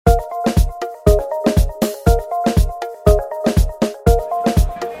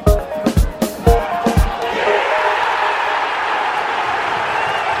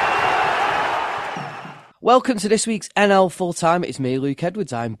Welcome to this week's NL Full Time. It's me, Luke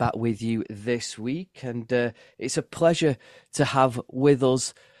Edwards. I'm back with you this week, and it's a pleasure to have with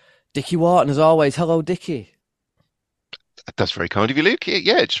us Dickie Wharton, as always. Hello, Dickie. That's very kind of you, Luke.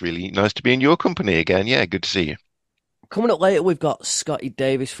 Yeah, it's really nice to be in your company again. Yeah, good to see you. Coming up later, we've got Scotty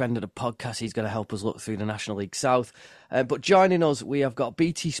Davis, friend of the podcast. He's going to help us look through the National League South. But joining us, we have got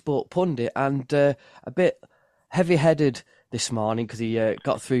BT Sport pundit and a bit heavy-headed this morning because he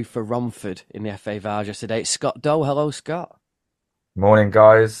got through for Romford in the FA Vars yesterday. It's Scott Doe. Hello, Scott. Morning,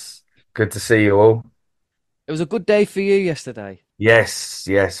 guys. Good to see you all. It was a good day for you yesterday. Yes,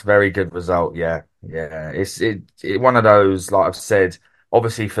 very good result. Yeah. It's one of those, like I've said,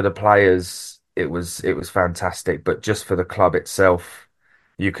 obviously for the players, it was fantastic, but just for the club itself,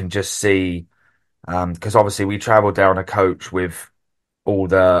 you can just see because obviously we travelled down a coach with all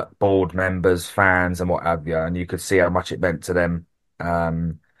the board members, fans, and what have you, and you could see how much it meant to them.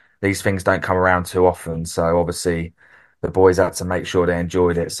 Um, these things don't come around too often, so obviously the boys had to make sure they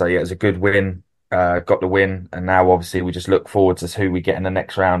enjoyed it. So yeah, it was a good win. Got the win, and now obviously we just look forward to who we get in the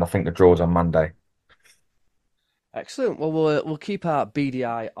next round. I think the draw's on Monday. Excellent. Well, we'll keep our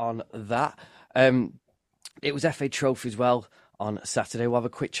BDI on that. Um, it was FA Trophy as well on Saturday. We'll have a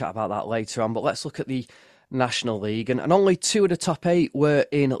quick chat about that later on. But let's look at the National League. And only two of the top eight were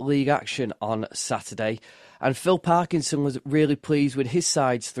in league action on Saturday. And Phil Parkinson was really pleased with his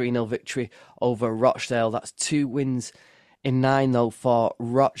side's 3-0 victory over Rochdale. That's 2 wins in 9, though, for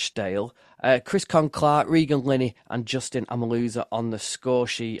Rochdale. Chris Con-Clark, Regan Linney and Justin Amaluza on the score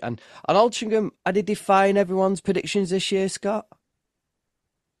sheet. And Altrincham, are they defying everyone's predictions this year, Scott?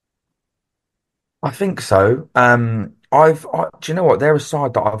 I think so. Do you know what? They're a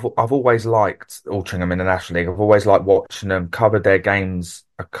side that I've always liked. Altrincham in the National League. I've always liked watching them. Covered their games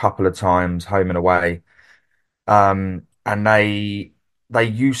a couple of times, home and away. And they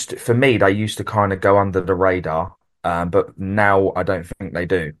used to, for me, they used to kind of go under the radar. But now I don't think they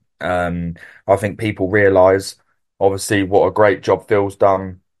do. I think people realise obviously what a great job Phil's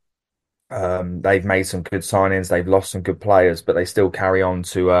done. They've made some good signings, they've lost some good players, but they still carry on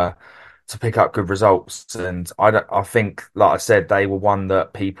to pick up good results. And I think, like I said, they were one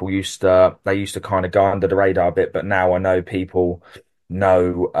that people used to kind of go under the radar a bit, but now I know people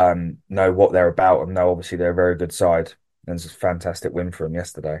know what they're about and know obviously they're a very good side. And it's a fantastic win for them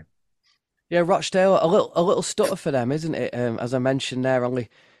yesterday. Yeah, Rochdale, a little stutter for them, isn't it? As I mentioned there, only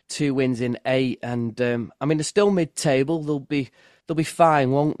 2 wins in 8. And I mean, they're still mid-table. They'll be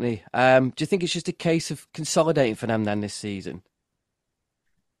fine, won't they? Do you think it's just a case of consolidating for them then this season?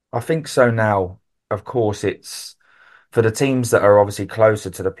 I think so now. Of course, it's for the teams that are obviously closer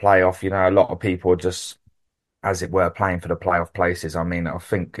to the playoff. A lot of people are just, as it were, playing for the playoff places. I mean, I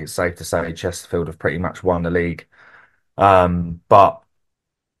think it's safe to say Chesterfield have pretty much won the league. But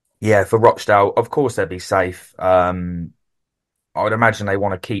yeah, for Rochdale, of course they'd be safe. I would imagine they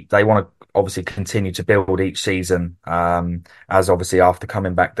want to obviously continue to build each season, as obviously after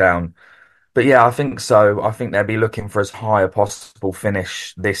coming back down. But yeah, I think so. I think they'll be looking for as high a possible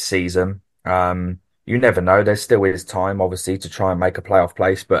finish this season. You never know. There still is time, obviously, to try and make a playoff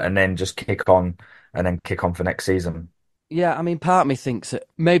place, but and then just kick on and then kick on for next season. Yeah, I mean, part of me thinks that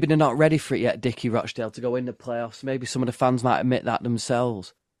maybe they're not ready for it yet, Dickie Rochdale, to go in the playoffs. Maybe some of the fans might admit that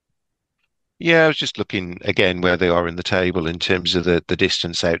themselves. Yeah, I was just looking again where they are in the table in terms of the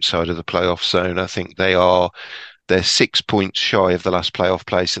distance outside of the playoff zone. I think they're 6 points shy of the last playoff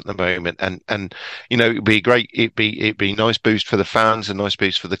place at the moment. And it'd be great. It'd be a nice boost for the fans, a nice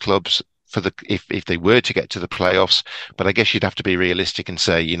boost for the clubs for the if they were to get to the playoffs. But I guess you'd have to be realistic and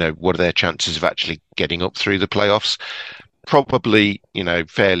say, what are their chances of actually getting up through the playoffs? Probably,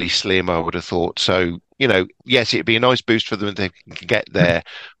 fairly slim, I would have thought. So, yes, it'd be a nice boost for them if they can get there.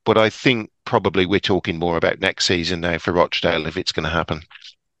 But I think probably we're talking more about next season now for Rochdale if it's going to happen.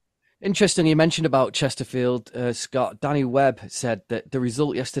 Interesting, you mentioned about Chesterfield, Scott. Danny Webb said that the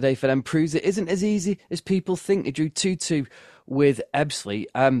result yesterday for them proves it isn't as easy as people think. They drew 2-2 with Ebbsfleet.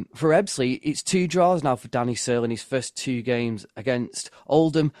 For Ebbsfleet, it's 2 draws now for Danny Searle in his first 2 games against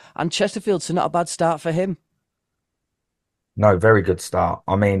Oldham and Chesterfield, so not a bad start for him. No, very good start.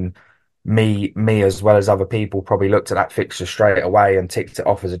 I mean, me as well as other people probably looked at that fixture straight away and ticked it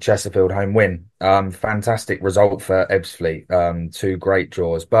off as a Chesterfield home win. Fantastic result for Ebbsfleet. 2 great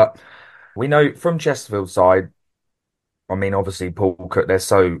draws, but we know from Chesterfield side. I mean, obviously Paul Cook, they're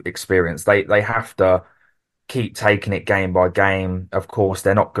so experienced. They have to keep taking it game by game. Of course,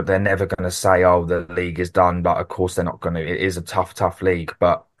 they're not. They're never going to say, "Oh, the league is done." But of course, they're not going to. It is a tough league,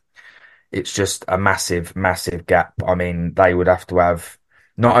 but it's just a massive gap. I mean, they would have to have,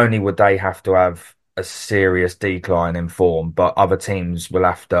 not only would they have to have a serious decline in form, but other teams will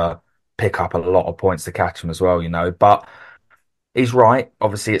have to pick up a lot of points to catch him as well, you know. But he's right.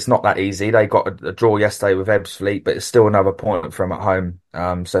 Obviously, it's not that easy. They got a draw yesterday with Ebbsfleet, but it's still another point from at home.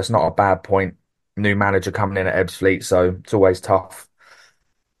 So it's not a bad point. New manager coming in at Ebbsfleet, so it's always tough.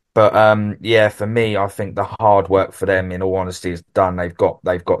 But yeah, for me, I think the hard work for them, in all honesty, is done. They've got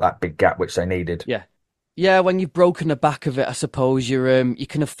that big gap which they needed. Yeah, yeah. When you've broken the back of it, I suppose you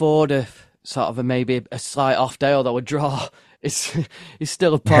can afford a sort of maybe a slight off day, although a draw is is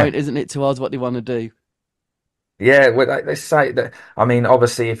still a point, isn't it, towards what they want to do. Yeah, well, they say that. I mean,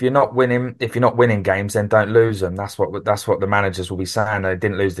 obviously, if you're not winning games, then don't lose them. That's what the managers will be saying. They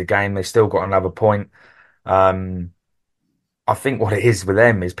didn't lose the game; they still got another point. Um, I think what it is with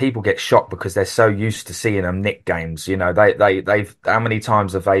them is people get shocked because they're so used to seeing them nick games. You know, they've how many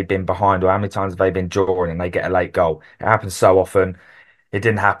times have they been behind, or how many times have they been drawing and they get a late goal? It happens so often. It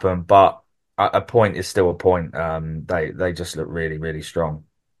didn't happen, but a point is still a point. They just look really, really strong.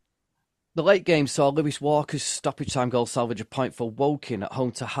 The late game saw Lewis Walker's stoppage time goal salvage a point for Woking at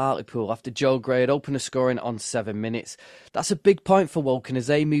home to Hartlepool after Joe Gray had opened the scoring on 7 minutes. That's a big point for Woking as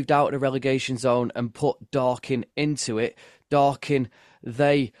they moved out of the relegation zone and put Dorking into it. Dorking,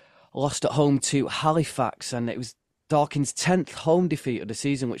 they lost at home to Halifax, and it was Dorking's 10th home defeat of the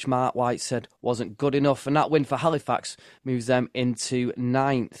season, which Mark White said wasn't good enough. And that win for Halifax moves them into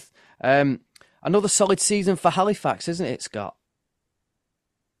ninth. Another solid season for Halifax, isn't it, Scott?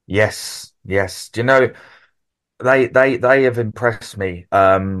 Yes, yes. Do you know they have impressed me.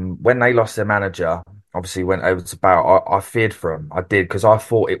 When they lost their manager, obviously went over to Barrett. I feared for him. I did because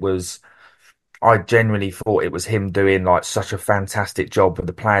I genuinely thought it was him doing like such a fantastic job with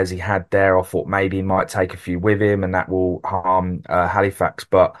the players he had there. I thought maybe he might take a few with him, and that will harm Halifax.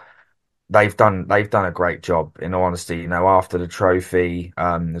 But they've done a great job. In all honesty, you know, after the trophy,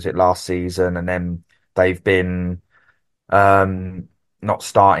 was it last season, and then they've been um, not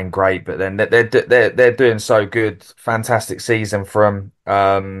starting great, but then they're doing so good. Fantastic season from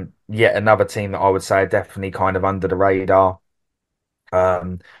yet another team that I would say are definitely kind of under the radar.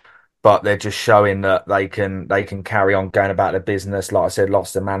 Um, but they're just showing that they can carry on going about their business. Like I said,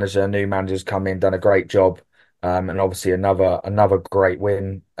 lost the manager, new managers come in, done a great job, and obviously another great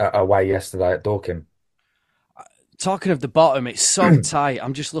win away yesterday at Dorking. Talking of the bottom, it's so tight.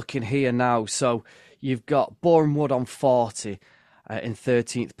 I'm just looking here now. So you've got Boreham Wood on 40 in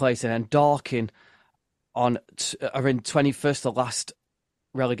 13th place, and then Dorking are in 21st, the last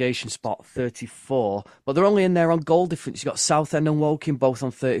relegation spot, 34. But they're only in there on goal difference. You've got Southend and Woking both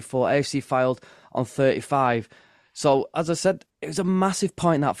on 34, AFC Fylde on 35. So, as I said, it was a massive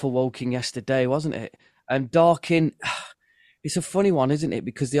point that for Woking yesterday, wasn't it? And Dorking, it's a funny one, isn't it?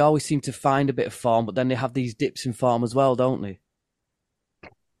 Because they always seem to find a bit of form, but then they have these dips in form as well, don't they?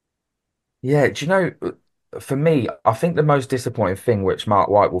 Yeah, do you know, for me, I think the most disappointing thing which Mark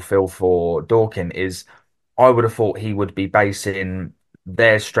White will feel for Dorking is I would have thought he would be basing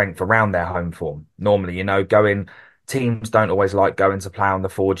their strength around their home form. Normally, you know, going teams don't always like going to play on the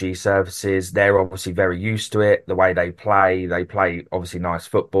 4G services. They're obviously very used to it, the way they play obviously nice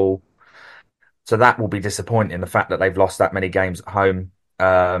football. So that will be disappointing, the fact that they've lost that many games at home.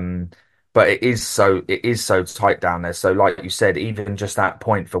 Um, but it is so tight down there. So like you said, even just that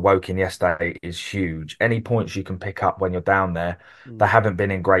point for Woking yesterday is huge. Any points you can pick up when you're down there, they Mm. haven't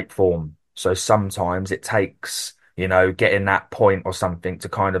been in great form. So sometimes it takes, you know, getting that point or something to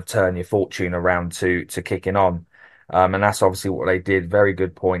kind of turn your fortune around to kicking on. And that's obviously what they did. Very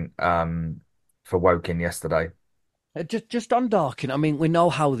good point for Woking yesterday. Just on Dorking, I mean, we know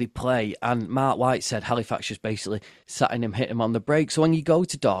how they play, and Mark White said Halifax just basically sat in him, hit him on the break. So when you go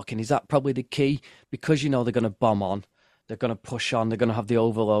to Dorking, is that probably the key? Because you know they're going to bomb on, they're going to push on, they're going to have the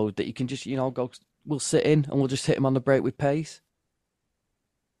overload that you can just, go, we'll sit in and we'll just hit him on the break with pace.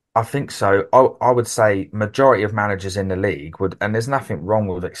 I think so. I would say majority of managers in the league would, and there's nothing wrong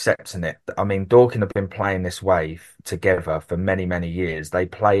with accepting it. I mean, Dorking have been playing this way together for many, many years. They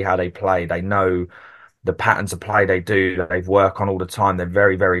play how they play. They know the patterns of play they do. They work on all the time. They're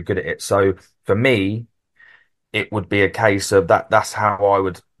very, very good at it. So for me, it would be a case of that. That's how I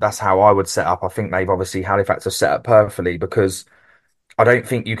would set up. I think they've obviously Halifax have set up perfectly because I don't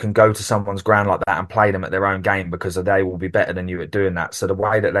think you can go to someone's ground like that and play them at their own game because they will be better than you at doing that. So the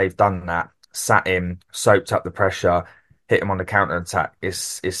way that they've done that, sat him, soaked up the pressure, hit him on the counter attack,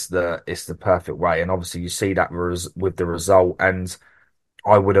 is the perfect way. And obviously you see that with the result. And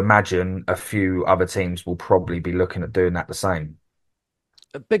I would imagine a few other teams will probably be looking at doing that the same.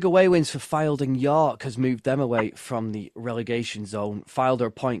 Big away wins for Fylde and York has moved them away from the relegation zone. Fylde are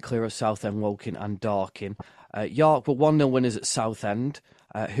a point clear of Southend, Woking and Dorking. York were 1-0 winners at Southend,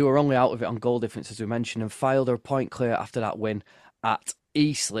 who are only out of it on goal difference, as we mentioned, and Fylde are a point clear after that win at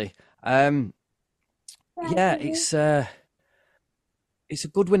Eastleigh. Um, yeah, it's a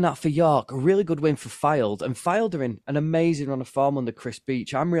good win that for York, a really good win for Fylde, and Fylde are in an amazing run of form under Chris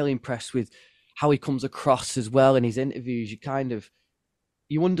Beech. I'm really impressed with how he comes across as well in his interviews.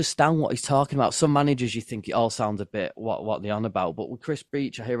 You understand what he's talking about. Some managers, you think it all sounds a bit what they're on about, but with Chris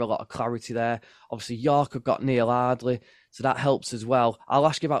Beech, I hear a lot of clarity there. Obviously, York have got Neil Ardley, so that helps as well. I'll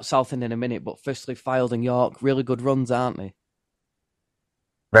ask you about Southend in a minute, but firstly, Fylde and York, really good runs, aren't they?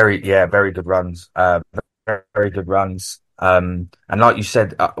 Very good runs. Very good runs. And like you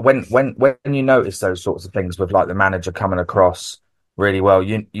said, when you notice those sorts of things with like the manager coming across really well,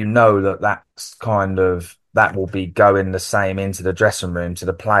 you know that that's kind of that will be going the same into the dressing room to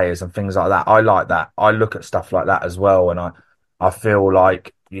the players and things like that. I like that. I look at stuff like that as well, and I feel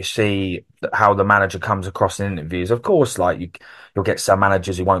like you see how the manager comes across in interviews. Of course, like you'll get some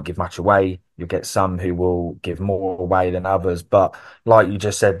managers who won't give much away. You'll get some who will give more away than others, but like you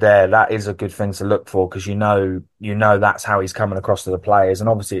just said there, that is a good thing to look for because you know that's how he's coming across to the players, and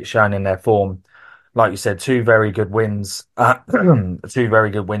obviously it's shown in their form. Like you said, two very good wins, two very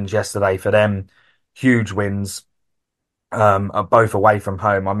good wins yesterday for them, huge wins, are both away from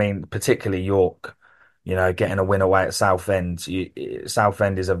home. I mean, particularly York, getting a win away at Southend.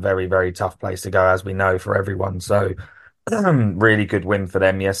 Southend is a very tough place to go, as we know for everyone. So, really good win for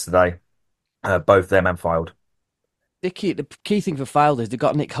them yesterday, both them and Fylde. The key thing for Fylde is they've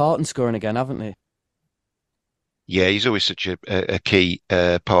got Nick Horton scoring again, haven't they? Yeah, he's always such a key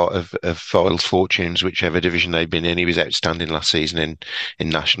part of Fylde's fortunes, whichever division they've been in. He was outstanding last season in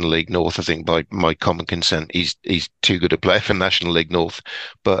National League North. I think by my common consent, he's too good a player for National League North,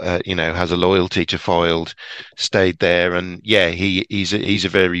 but has a loyalty to Fylde, stayed there, and yeah, he's a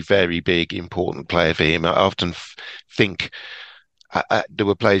very big important player for him. I often think there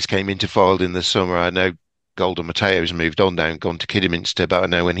were players came into Fylde in the summer. I know Golden Mateo's moved on now and gone to Kidderminster, but I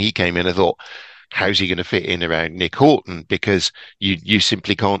know when he came in, I thought, how's he going to fit in around Nick Horton? Because you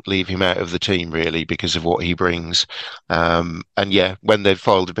simply can't leave him out of the team really because of what he brings. And yeah, when they've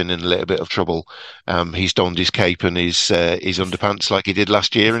Fylde been in a little bit of trouble, he's donned his cape and his underpants like he did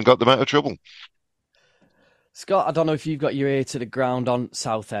last year and got them out of trouble. Scott, I don't know if you've got your ear to the ground on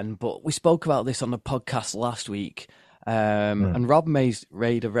Southend, but we spoke about this on the podcast last week. Mm. And Rob Mays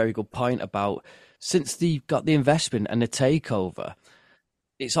made a very good point about since they've got the investment and the takeover,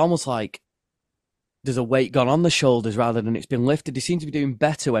 it's almost like there's a weight gone on the shoulders rather than it's been lifted. They seem to be doing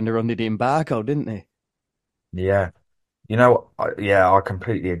better when they're under the embargo, didn't they? Yeah, yeah, I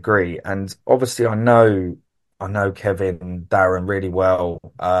completely agree. And obviously, I know Kevin Darren really well,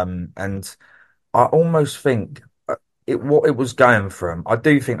 and I almost think what it was going from. I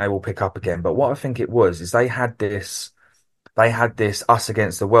do think they will pick up again, but what I think it was is they had this us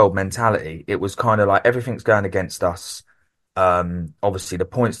against the world mentality. It was kind of like everything's going against us. Obviously the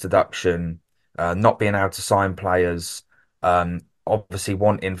points deduction, not being able to sign players, obviously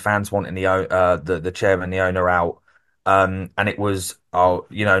wanting fans wanting the chairman, the owner out, and it was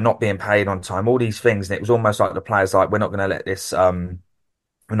not being paid on time, all these things, and it was almost like the players like we're not going to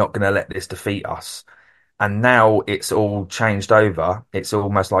let this defeat us. And now it's all changed over. It's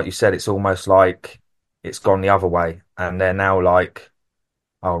almost like you said. It's almost like it's gone the other way, and they're now like,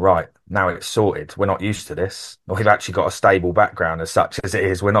 oh, right, now it's sorted. We're not used to this. Or we've actually got a stable background as such as it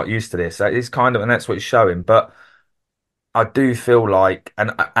is. We're not used to this. So it's kind of, and that's what it's showing. But I do feel like,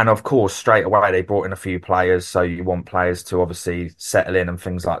 and of course, straight away they brought in a few players. So you want players to obviously settle in and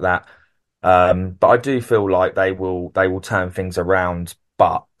things like that. But I do feel like they will turn things around.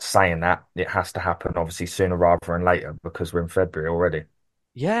 But saying that, it has to happen obviously sooner rather than later because we're in February already.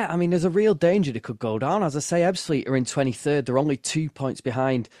 Yeah, I mean, there's a real danger they could go down. As I say, Ebbsfleet are in 23rd. They're only 2 points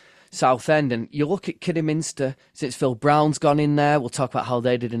behind Southend. And you look at Kidderminster, since Phil Brown's gone in there, we'll talk about how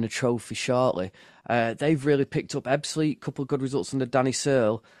they did in the trophy shortly. They've really picked up Ebbsfleet, a couple of good results under Danny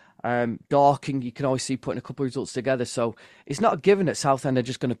Searle. Dorking, you can always see putting a couple of results together. So it's not a given that Southend are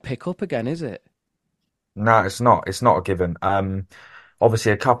just going to pick up again, is it? No, it's not. It's not a given.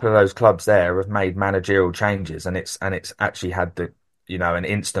 Obviously, a couple of those clubs there have made managerial changes, and it's actually had an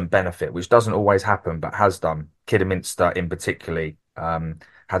instant benefit, which doesn't always happen, but has done. Kidderminster, in particularly,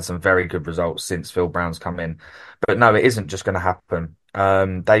 had some very good results since Phil Brown's come in. But no, it isn't just going to happen.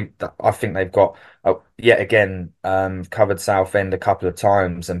 I think they've got yet again covered Southend a couple of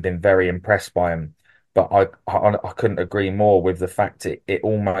times and been very impressed by them. But I couldn't agree more with the fact it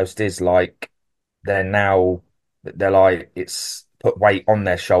almost is like they're like it's put weight on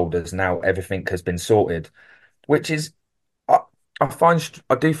their shoulders now. Everything has been sorted, which is I,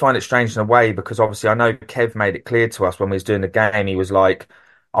 I do find it strange in a way because obviously I know Kev made it clear to us when we was doing the game. He was like,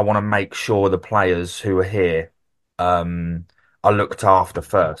 I want to make sure the players who are here, um, are looked after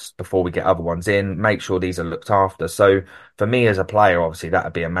first before we get other ones in. Make sure these are looked after. So for me as a player, obviously that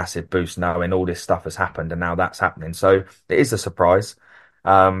would be a massive boost knowing all this stuff has happened and now that's happening. So it is a surprise.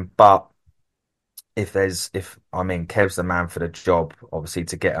 But if I mean Kev's the man for the job, obviously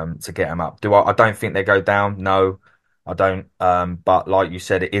to get them up. I don't think they go down. No, I don't. But like you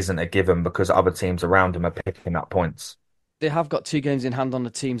said, it isn't a given because other teams around them are picking up points. They have got 2 games in hand on the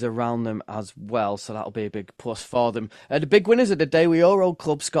teams around them as well, so that'll be a big plus for them. The big winners of the day were your old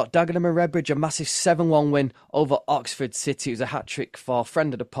club, Scott. Dagenham and Redbridge, a massive 7-1 win over Oxford City. It was a hat-trick for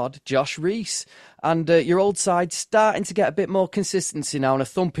friend of the pod, Josh Rees. And your old side starting to get a bit more consistency now, and a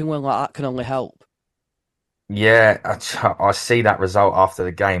thumping win like that can only help. Yeah, I see that result after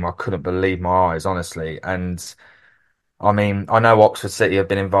the game. I couldn't believe my eyes, honestly. And I mean, I know Oxford City have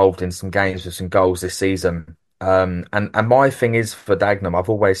been involved in some games with some goals this season. And my thing is for Dagenham, I've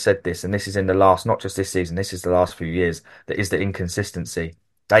always said this, and this is in the last, not just this season, this is the last few years, that is the inconsistency.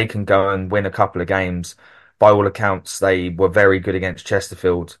 They can go and win a couple of games. By all accounts, they were very good against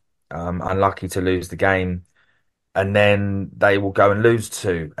Chesterfield. Unlucky to lose the game. And then they will go and lose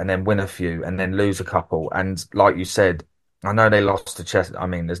two, and then win a few, and then lose a couple. And like you said, I know they lost to Chester. I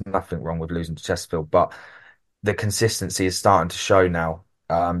mean, there's nothing wrong with losing to Chesterfield, but the consistency is starting to show now,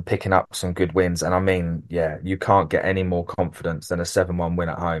 picking up some good wins. And I mean, yeah, you can't get any more confidence than a 7-1 win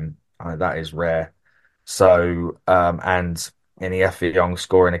at home. That is rare. So, and Effie Young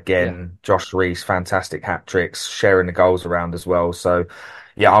scoring Yeah. again, Josh Rees, fantastic hat tricks, sharing the goals around as well. So,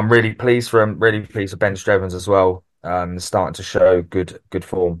 yeah, I'm really pleased for him, really pleased for Ben Strevens as well, starting to show good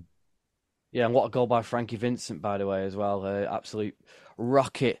form. Yeah, and what a goal by Frankie Vincent, by the way, as well. Absolute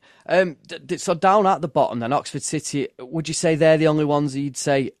rocket. So down at the bottom, then Oxford City. Would you say they're the only ones you'd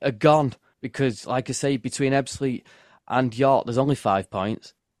say are gone? Because, like I say, between Ebbsfleet and York, there's only 5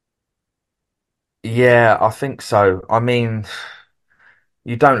 points. Yeah, I think so. I mean,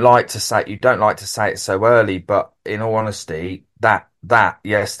 you don't like to say it so early, but in all honesty, that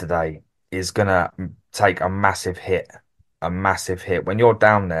yesterday is gonna take a massive hit when you're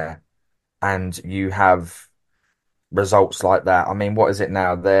down there and you have results like that. I mean, what is it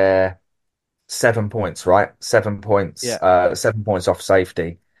now? They're 7 points, right? Yeah. 7 points off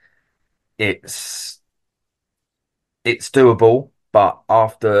safety. It's it's doable, but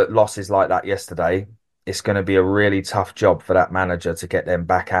after losses like that yesterday, it's going to be a really tough job for that manager to get them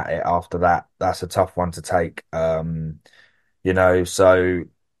back at it after that. That's a tough one to take. So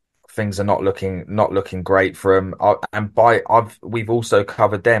things are not looking great for them. We've also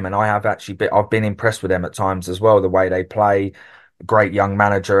covered them, and I've been impressed with them at times as well. The way they play, great young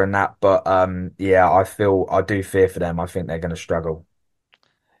manager and that. But yeah, I do fear for them. I think they're going to struggle.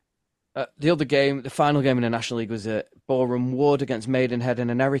 The other game, the final game in the National League, was at Boreham Wood against Maidenhead, and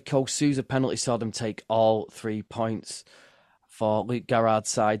an Eric O'Souza penalty saw them take all 3 points for Luke Garrard's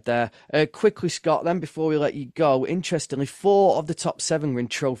side there. Quickly, Scott, then before we let you go, interestingly, 4 of the top 7 were in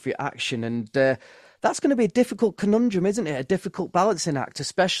trophy action, and that's going to be a difficult conundrum, isn't it? A difficult balancing act,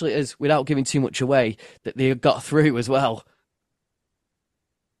 especially as, without giving too much away, that they got through as well.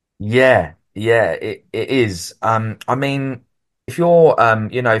 Yeah, it is. I mean, if you're,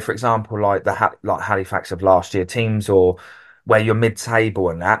 for example, like like Halifax of last year, teams or where you're mid-table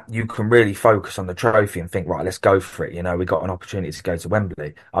and that, you can really focus on the trophy and think, right, let's go for it. We got an opportunity to go to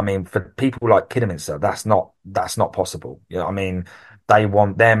Wembley. I mean, for people like Kidderminster, that's not possible. I mean, they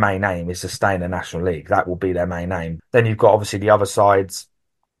want their main aim is to stay in the National League. That will be their main aim. Then you've got obviously the other sides.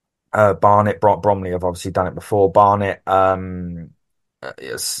 Barnet, Bromley have obviously done it before. Barnet, doing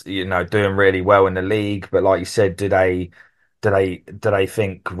really well in the league, but like you said, do they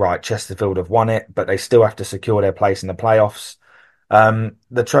think right? Chesterfield have won it, but they still have to secure their place in the playoffs.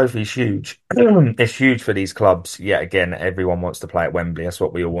 The trophy is huge. It's huge for these clubs. Yet again, everyone wants to play at Wembley. That's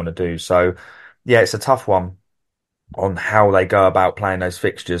what we all want to do. So, yeah, it's a tough one on how they go about playing those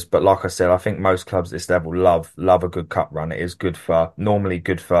fixtures. But like I said, I think most clubs at this level love a good cup run. It is normally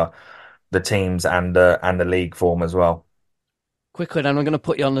good for the teams and the league form as well. Quickly, then, I'm going to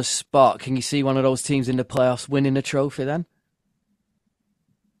put you on the spot. Can you see one of those teams in the playoffs winning a trophy then?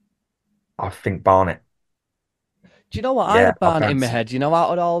 I think Barnet. Do you know what? I Yeah, had Barnet in my head, out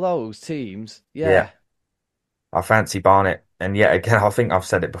of all those teams. yeah, Yeah. I fancy Barnet. And yet again, I think I've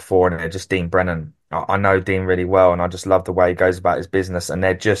said it before, and they're just Dean Brennan. I know Dean really well, and I just love the way he goes about his business. And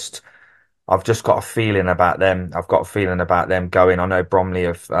I've just got a feeling about them. I've got a feeling about them going. I know Bromley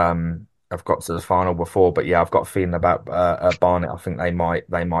have got to the final before, but yeah, I've got a feeling about Barnet. I think they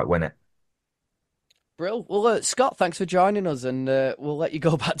might win it. Brill. Well, Scott, thanks for joining us, and we'll let you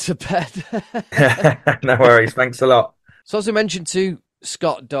go back to bed. No worries. Thanks a lot. So, as we mentioned to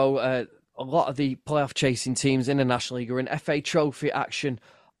Scott Doe, a lot of the playoff chasing teams in the National League are in FA Trophy action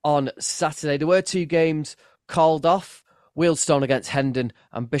on Saturday. There were 2 games called off, Wealdstone against Hendon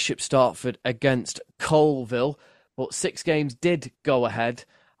and Bishop Stortford against Colville, but 6 games did go ahead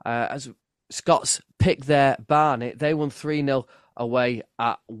as Scots picked their Barnet. They won 3-0 away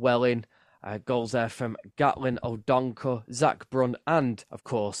at Welling. Goals there from Gatlin O'Donko, Zach Brunn, and, of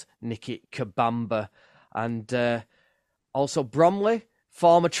course, Nicky Kabamba. And also Bromley,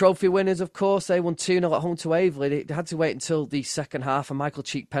 former trophy winners, of course. They won 2-0 at home to Aveley. They had to wait until the second half, a Michael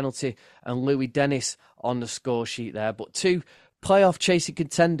Cheek penalty and Louis Dennis on the score sheet there. But 2 playoff chasing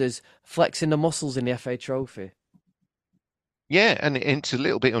contenders flexing the muscles in the FA Trophy. Yeah, and it's a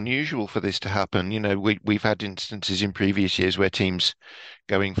little bit unusual for this to happen. You know, we've had instances in previous years where teams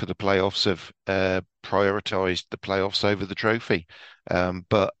going for the playoffs have prioritised the playoffs over the trophy.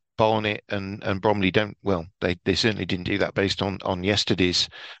 But Barnet and Bromley don't, well, they certainly didn't do that based on yesterday's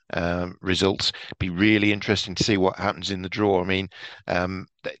results. Be really interesting to see what happens in the draw. I mean,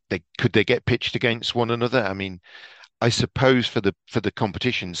 could they get pitched against one another? I mean, I suppose for the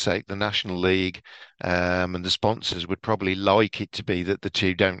competition's sake, the National League and the sponsors would probably like it to be that the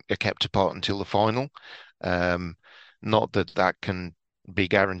two don't are kept apart until the final. Not that that can be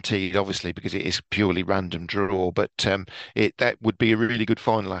guaranteed, obviously, because it is purely random draw, but that would be a really good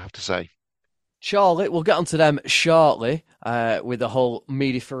final, I have to say. Charlie, we'll get onto them shortly with the whole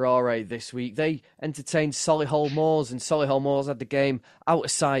media furore this week. They entertained Solihull Moors, and Solihull Moors had the game out of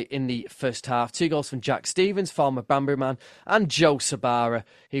sight in the first half. 2 goals from Jack Stevens, former Banbury man, and Joe Sabara.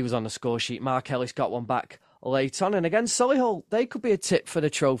 He was on the score sheet. Mark Ellis got one back late on. And again, Solihull, they could be a tip for the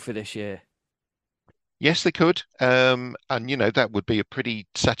trophy this year. Yes, they could. And, you know, that would be a pretty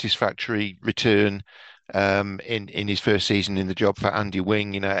satisfactory return in his first season in the job for Andy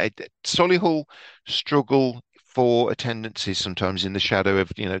Wing. You know, Solihull struggle for attendances sometimes in the shadow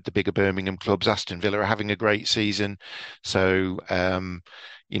of, you know, the bigger Birmingham clubs. Aston Villa are having a great season. So,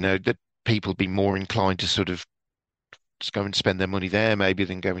 you know, that people be more inclined to sort of just go and spend their money there maybe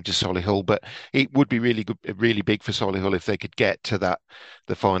than going to Solihull. But it would be really good, really big for Solihull if they could get to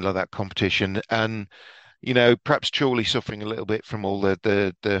the final of that competition. And you know, perhaps Chorley suffering a little bit from all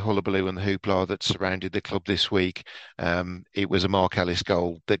the hullabaloo and the hoopla that surrounded the club this week. It was a Mark Ellis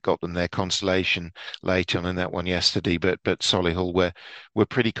goal that got them their consolation late on in that one yesterday, but Solihull were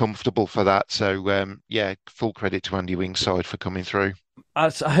pretty comfortable for that. So yeah, full credit to Andy Wing's side for coming through. I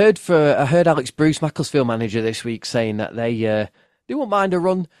heard Alex Bruce, Macclesfield manager, this week saying that they won't mind a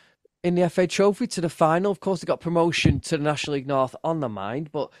run in the FA Trophy to the final. Of course, they got promotion to the National League North on their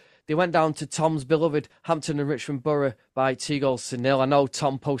mind, but they went down to Tom's beloved Hampton and Richmond Borough by 2-0. I know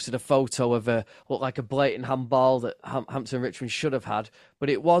Tom posted a photo of looked like a blatant handball that Hampton and Richmond should have had, but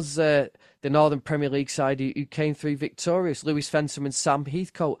it was the Northern Premier League side who came through victorious. Lewis Fensom and Sam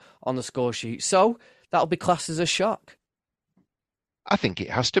Heathcote on the score sheet. So that'll be classed as a shock. I think it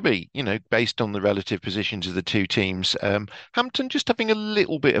has to be, you know, based on the relative positions of the two teams. Hampton just having a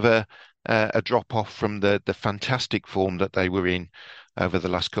little bit of a drop off from the fantastic form that they were in over the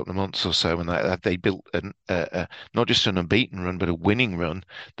last couple of months or so, and they built not just an unbeaten run, but a winning run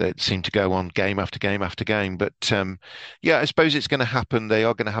that seemed to go on game after game after game. But yeah, I suppose it's going to happen. They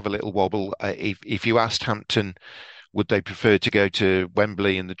are going to have a little wobble. If you asked Hampton, would they prefer to go to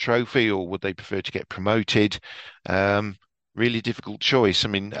Wembley in the trophy, or would they prefer to get promoted? Really difficult choice. I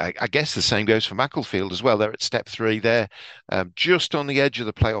mean, I guess the same goes for Macclesfield as well. They're at step 3 there, just on the edge of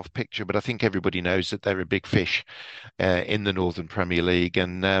the playoff picture, but I think everybody knows that they're a big fish in the Northern Premier League.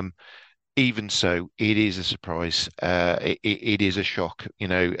 And even so, it is a surprise. It is a shock, you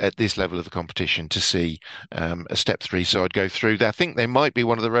know, at this level of the competition to see a step 3 side go through. I think they might be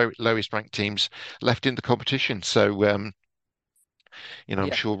one of the lowest ranked teams left in the competition. So, you know,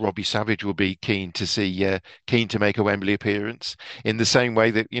 I'm sure Robbie Savage will be keen to make a Wembley appearance in the same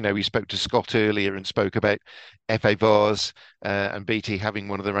way that, you know, we spoke to Scott earlier and spoke about FA Vars and BT having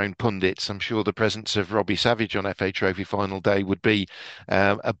one of their own pundits. I'm sure the presence of Robbie Savage on FA Trophy final day would be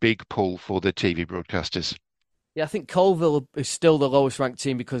a big pull for the TV broadcasters. Yeah, I think Colville is still the lowest ranked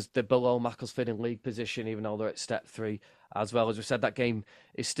team because they're below Macclesfield in league position, even though they're at step 3 as well. As we said, that game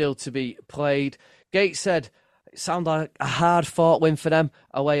is still to be played. Gateshead, it sounded like a hard-fought win for them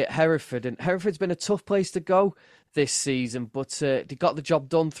away at Hereford. And Hereford's been a tough place to go this season, but they got the job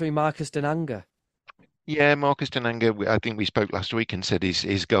done through Marcus Denanga. Yeah, Marcus Denanga, I think we spoke last week and said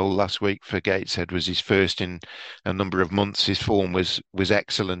his goal last week for Gateshead was his first in a number of months. His form was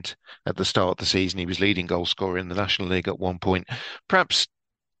excellent at the start of the season. He was leading goal scorer in the National League at one point. Perhaps,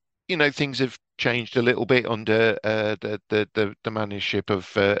 you know, things have changed a little bit under the management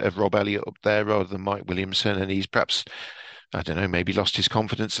of Rob Elliott up there rather than Mike Williamson, and he's perhaps I don't know, maybe lost his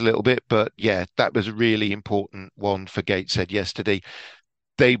confidence a little bit. But yeah, that was a really important one for Gateshead yesterday.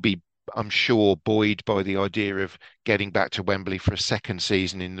 They'd be, I'm sure, buoyed by the idea of getting back to Wembley for a second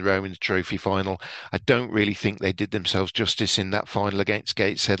season in the Romans Trophy final. I don't really think they did themselves justice in that final against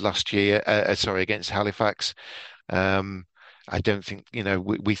Gateshead last year. Against Halifax. Um, I don't think,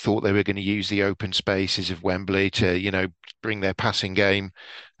 we thought they were going to use the open spaces of Wembley to, bring their passing game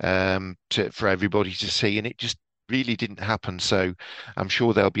for everybody to see, and it just really didn't happen. So I'm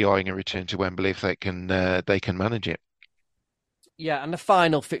sure they'll be eyeing a return to Wembley if they can manage it. Yeah, and the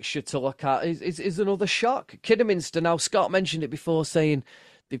final fixture to look at is another shock. Kidderminster, now Scott mentioned it before, saying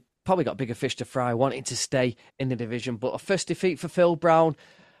they've probably got bigger fish to fry, wanting to stay in the division. But a first defeat for Phil Brown.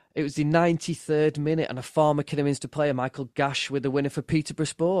 It was the 93rd minute, and a former Kidderminster player, Michael Gash, with the winner for Peterborough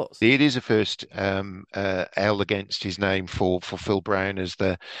Sports. It is a first L against his name for Phil Brown as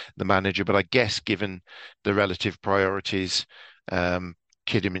the manager. But I guess given the relative priorities,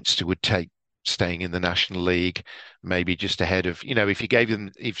 Kidderminster would take staying in the National League, maybe just ahead of,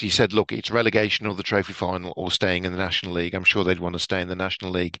 if you said, look, it's relegation or the trophy final or staying in the National League, I'm sure they'd want to stay in the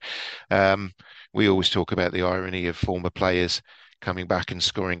National League. We always talk about the irony of former players coming back and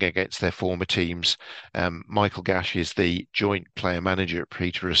scoring against their former teams. Michael Gash is the joint player manager at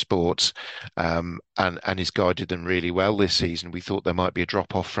Peterborough Sports, and has guided them really well this season. We thought there might be a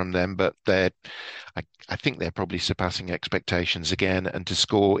drop off from them, but I think they're probably surpassing expectations again. And to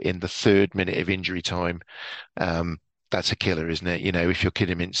score in the 3rd minute of injury time, that's a killer, isn't it? If you're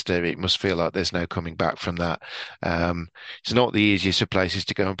Kidderminster, it must feel like there's no coming back from that. It's not the easiest of places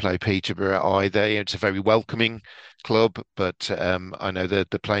to go and play Peterborough either. It's a very welcoming club, but I know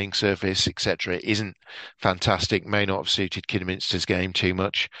that the playing surface, etc., isn't fantastic. May not have suited Kidderminster's game too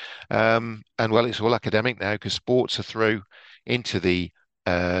much. And well, it's all academic now because Sports are through into the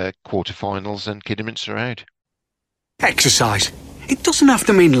quarterfinals and Kidderminster are out. Exercise. It doesn't have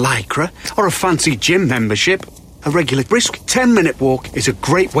to mean Lycra or a fancy gym membership. A regular brisk 10-minute walk is a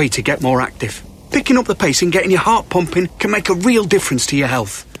great way to get more active. Picking up the pace and getting your heart pumping can make a real difference to your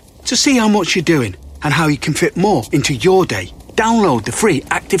health. To see how much you're doing and how you can fit more into your day, download the free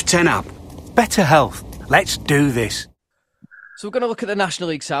Active 10 app. Better health. Let's do this. So we're going to look at the National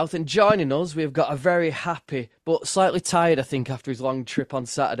League South, and joining us, we've got a very happy but slightly tired, I think, after his long trip on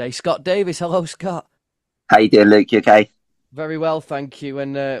Saturday, Scott Davis. Hello, Scott. How you doing, Luke? You okay? Very well, thank you.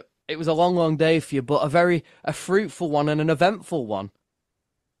 And it was a long day for you, but a fruitful one and an eventful one.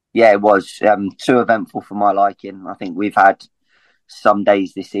 Yeah, it was too eventful for my liking. I think we've had some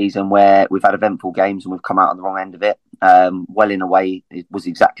days this season where we've had eventful games and we've come out on the wrong end of it. Well, in a way, it was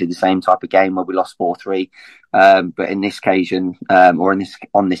exactly the same type of game where we lost 4-3. But in this occasion,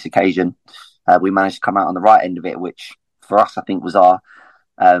 on this occasion, we managed to come out on the right end of it, which for us, I think was our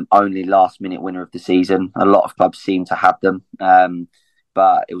only last-minute winner of the season. A lot of clubs seem to have them.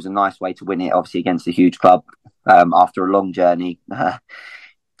 But it was a nice way to win it, obviously, against a huge club after a long journey.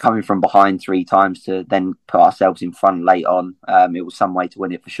 Coming from behind 3 times to then put ourselves in front late on, it was some way to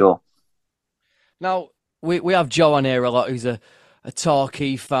win it for sure. Now, we have Joe on here a lot, who's a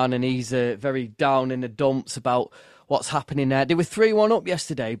Torquay fan, and he's very down in the dumps about what's happening there. They were 3-1 up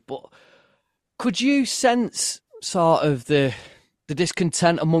yesterday, but could you sense sort of the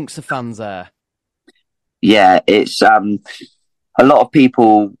discontent amongst the fans there? Yeah, it's a lot of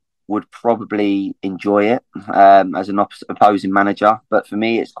people would probably enjoy it as an opposing manager. But for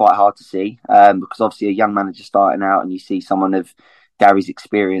me, it's quite hard to see because obviously a young manager starting out and you see someone of Gary's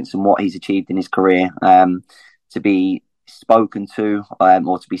experience and what he's achieved in his career to be spoken to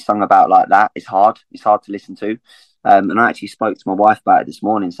or to be sung about like that is hard. It's hard to listen to. And I actually spoke to my wife about it this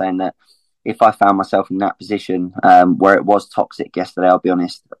morning, saying that if I found myself in that position where it was toxic yesterday, I'll be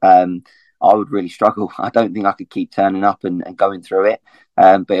honest, I would really struggle. I don't think I could keep turning up and going through it.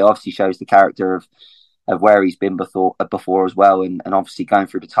 But it obviously shows the character of where he's been before as well. And obviously going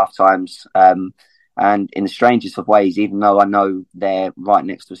through the tough times. And in the strangest of ways, even though I know they're right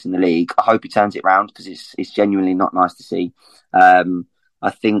next to us in the league, I hope he turns it round because it's genuinely not nice to see. I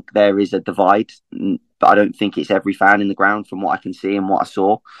think there is a divide, but I don't think it's every fan in the ground from what I can see and what I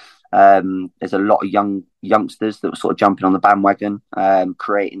saw. There's a lot of youngsters that were sort of jumping on the bandwagon,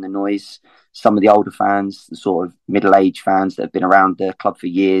 creating the noise. Some of the older fans, the sort of middle-aged fans that have been around the club for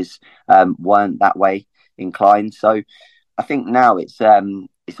years, weren't that way inclined. So I think now it's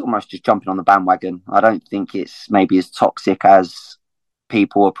almost just jumping on the bandwagon. I don't think it's maybe as toxic as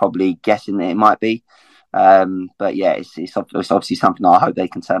people are probably guessing that it might be. But yeah, it's obviously something that I hope they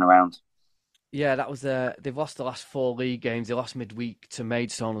can turn around. Yeah, that was they've lost the last 4 league games. They lost midweek to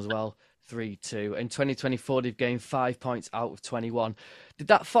Maidstone as well, 3-2. In 2024, they've gained 5 points out of 21. Did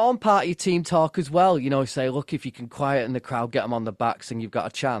that form part of your team talk as well? You know, say, look, if you can quieten the crowd, get them on the backs, and you've got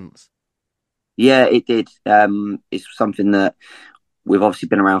a chance. Yeah, it did. It's something that we've obviously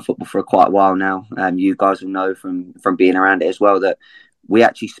been around football for quite a while now. You guys will know from being around it as well that we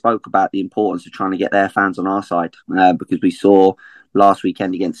actually spoke about the importance of trying to get their fans on our side because we saw last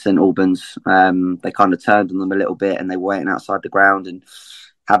weekend against St Albans, they kind of turned on them a little bit and they were waiting outside the ground. And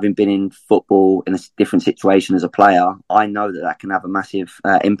having been in football in a different situation as a player, I know that can have a massive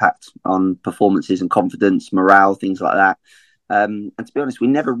impact on performances and confidence, morale, things like that. And to be honest, we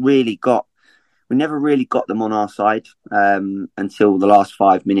never really got them on our side until the last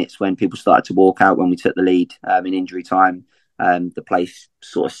 5 minutes when people started to walk out when we took the lead in injury time. The place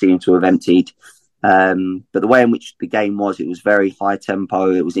sort of seemed to have emptied. But the way in which the game was, it was very high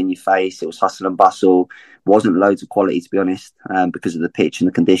tempo. It was in your face. It was hustle and bustle. Wasn't loads of quality, to be honest, because of the pitch and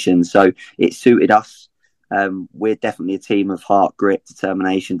the conditions. So it suited us. We're definitely a team of heart, grit,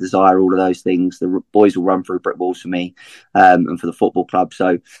 determination, desire, all of those things. The boys will run through brick walls for me and for the football club.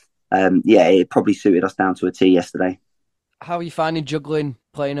 So, it probably suited us down to a T yesterday. How are you finding juggling,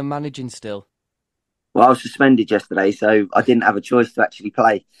 playing and managing still? Well, I was suspended yesterday, so I didn't have a choice to actually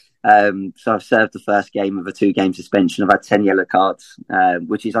play. So I've served the first game of a 2-game suspension. I've had 10 yellow cards,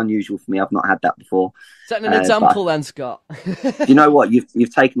 which is unusual for me. I've not had that before. Setting an example then, Scott. You know what?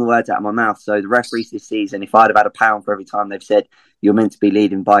 You've taken the words out of my mouth. So the referees this season, if I'd have had £1 for every time they've said you're meant to be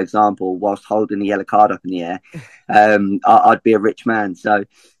leading by example whilst holding the yellow card up in the air, I'd be a rich man. So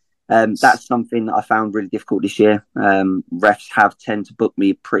that's something that I found really difficult this year. Refs have tend to book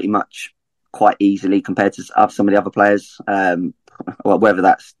me pretty much quite easily compared to some of the other players. Whether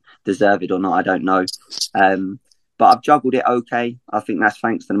that's deserved or not, I don't know. But I've juggled it okay. I think that's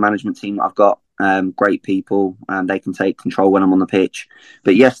thanks to the management team that I've got. Great people, and they can take control when I'm on the pitch.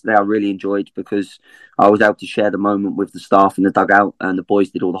 But yesterday I really enjoyed because I was able to share the moment with the staff in the dugout, and the boys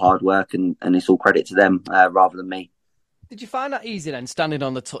did all the hard work, and it's all credit to them rather than me. Did you find that easy then, standing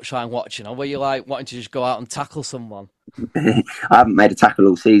on the touchline watching, or were you like wanting to just go out and tackle someone? I haven't made a tackle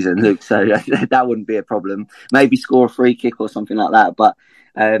all season, Luke, so that wouldn't be a problem. Maybe score a free kick or something like that. But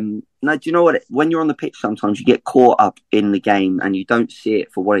no, do you know what? When you're on the pitch, sometimes you get caught up in the game and you don't see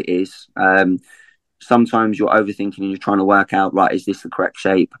it for what it is. Sometimes you're overthinking and you're trying to work out, right, is this the correct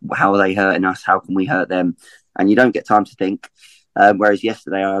shape? How are they hurting us? How can we hurt them? And you don't get time to think. Whereas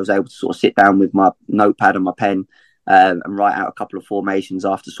yesterday I was able to sort of sit down with my notepad and my pen and write out a couple of formations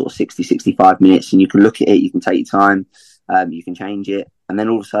after sort of 60, 65 minutes. And you can look at it, you can take your time, you can change it. And then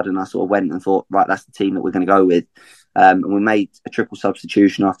all of a sudden I sort of went and thought, right, that's the team that we're going to go with. And we made a triple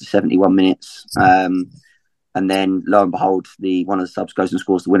substitution after 71 minutes. And then lo and behold, one of the subs goes and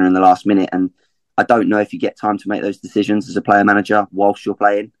scores the winner in the last minute. And I don't know if you get time to make those decisions as a player manager whilst you're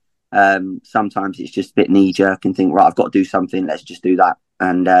playing. Sometimes it's just a bit knee jerk and think, right, I've got to do something. Let's just do that.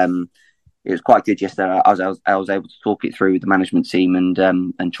 And it was quite good yesterday. I was able to talk it through with the management team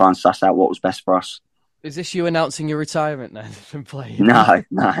and try and suss out what was best for us. Is this you announcing your retirement then from playing? No.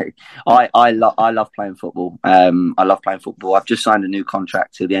 I love playing football. I love playing football. I've just signed a new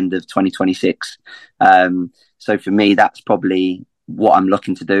contract till the end of 2026. So for me, that's probably what I'm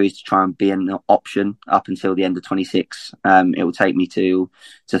looking to do, is to try and be an option up until the end of 26. It will take me to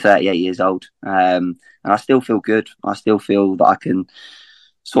 38 years old. And I still feel good. I still feel that I can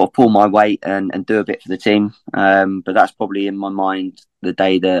sort of pull my weight and do a bit for the team. But that's probably in my mind the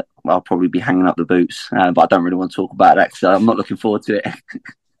day that I'll probably be hanging up the boots. But I don't really want to talk about that, so I'm not looking forward to it.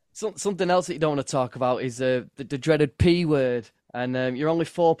 Something else that you don't want to talk about is the dreaded P word. And you're only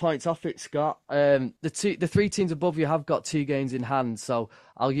 4 points off it, Scott. The 3 teams above you have got 2 games in hand, so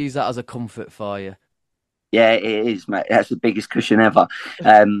I'll use that as a comfort for you. Yeah, it is, mate. That's the biggest cushion ever.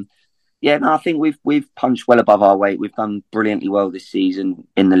 I think we've punched well above our weight. We've done brilliantly well this season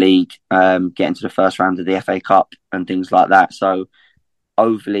in the league, getting to the first round of the FA Cup and things like that. So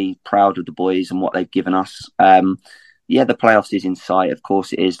overly proud of the boys and what they've given us. The playoffs is in sight. Of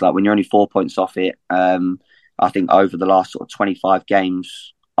course it is. Like when you're only 4 points off it, I think over the last sort of 25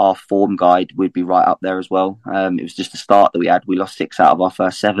 games, our form guide would be right up there as well. It was just the start that we had. We lost 6 out of our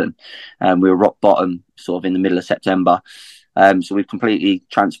first 7. We were rock bottom sort of in the middle of September. So we've completely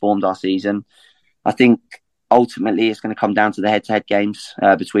transformed our season. I think ultimately it's going to come down to the head-to-head games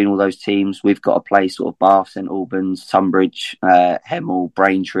between all those teams. We've got to play sort of Bath, St Albans, Tunbridge, Hemel,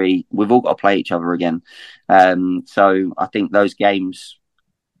 Braintree. We've all got to play each other again. So I think those games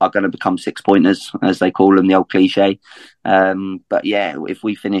are going to become 6-pointers, as they call them, the old cliche. But yeah, if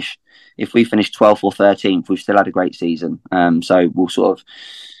we finish 12th or 13th, we've still had a great season. So we'll sort of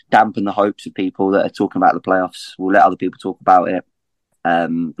dampen the hopes of people that are talking about the playoffs. We'll let other people talk about it.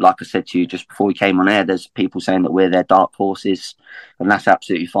 Like I said to you just before we came on air, there's people saying that we're their dark horses, and that's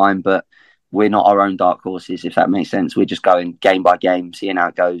absolutely fine. But we're not our own dark horses, if that makes sense. We're just going game by game, seeing how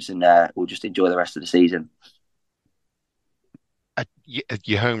it goes, and we'll just enjoy the rest of the season.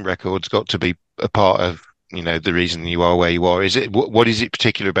 Your home record's got to be a part of, the reason you are where you are. Is it what is it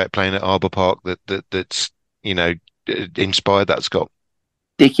particular about playing at Arbor Park that's inspired that, Scott?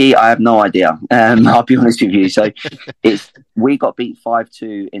 Dickie, I have no idea. I'll be honest with you. So we got beat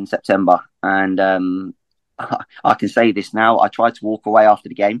 5-2 in September, and I can say this now. I tried to walk away after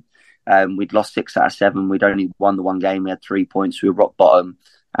the game. We'd lost 6 out of 7. We'd only won the one game. We had 3 points. We were rock bottom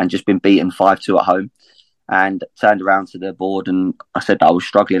and just been beaten 5-2 at home. And turned around to the board and I said I was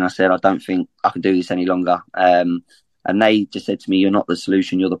struggling. I said, I don't think I can do this any longer. And they just said to me, you're not the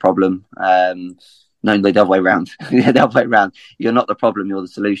solution, you're the problem. No, the other way around. The other way around. You're not the problem, you're the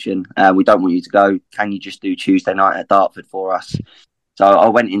solution. We don't want you to go. Can you just do Tuesday night at Dartford for us? So I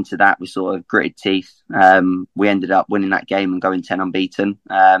went into that with sort of gritted teeth. We ended up winning that game and going 10 unbeaten.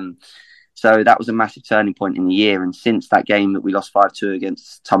 So that was a massive turning point in the year. And since that game that we lost 5-2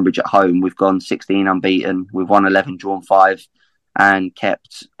 against Tunbridge at home, we've gone 16 unbeaten. We've won 11, drawn 5 and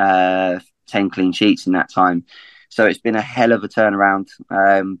kept 10 clean sheets in that time. So it's been a hell of a turnaround.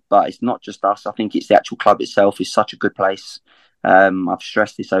 But it's not just us. I think it's the actual club itself is such a good place. I've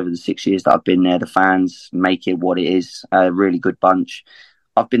stressed this over the 6 years that I've been there. The fans make it what it is. A really good bunch.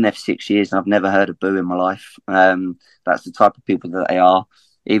 I've been there for 6 years and I've never heard a boo in my life. That's the type of people that they are.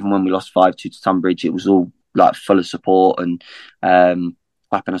 Even when we lost 5-2 to Tunbridge, it was all like full of support and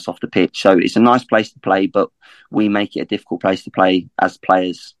clapping us off the pitch. So it's a nice place to play, but we make it a difficult place to play as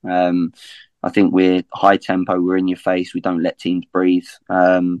players. I think we're high tempo, we're in your face, we don't let teams breathe.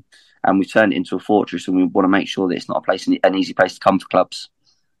 And we've turned it into a fortress, and we want to make sure that it's not an easy place to come for clubs.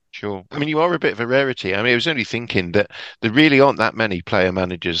 Sure. I mean, you are a bit of a rarity. I mean, I was only thinking that there really aren't that many player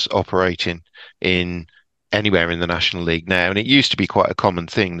managers operating in anywhere in the National League now, and it used to be quite a common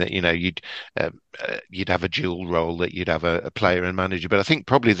thing that you'd have a dual role, that you'd have a player and manager. But I think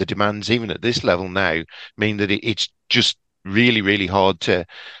probably the demands, even at this level now, mean that it's just really, really hard to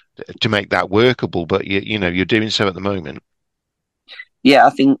make that workable. But you're doing so at the moment. Yeah, I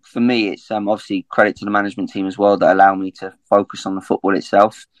think for me, it's obviously credit to the management team as well that allow me to focus on the football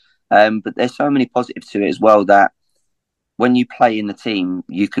itself. But there's so many positives to it as well that when you play in the team,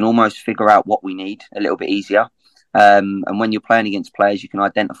 you can almost figure out what we need a little bit easier. And when you're playing against players, you can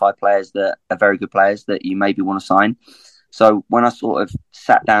identify players that are very good players that you maybe want to sign. So when I sort of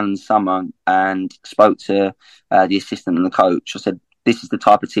sat down in the summer and spoke to the assistant and the coach, I said, this is the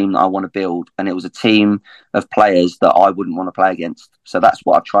type of team that I want to build. And it was a team of players that I wouldn't want to play against. So that's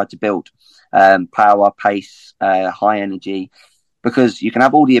what I've tried to build. Power, pace, high energy, because you can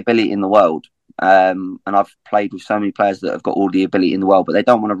have all the ability in the world. And I've played with so many players that have got all the ability in the world, but they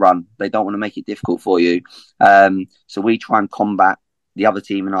don't want to run. They don't want to make it difficult for you. So we try and combat the other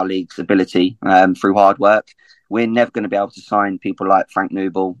team in our league's ability through hard work. We're never going to be able to sign people like Frank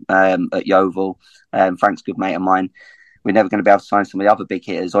Noble at Yeovil. Frank's a good mate of mine. We're never going to be able to sign some of the other big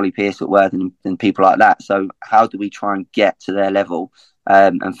hitters, Ollie Pearce at Worthing and people like that. So how do we try and get to their level?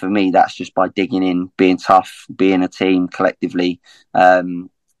 And for me, that's just by digging in, being tough, being a team collectively, and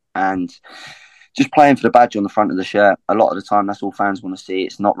just playing for the badge on the front of the shirt. A lot of the time, that's all fans want to see.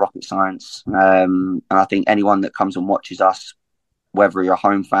 It's not rocket science. And I think anyone that comes and watches us, whether you're a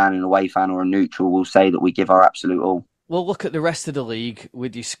home fan, an away fan or a neutral, will say that we give our absolute all. We'll look at the rest of the league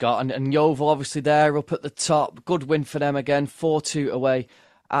with you, Scott. And Yeovil, obviously, there up at the top. Good win for them again, 4-2 away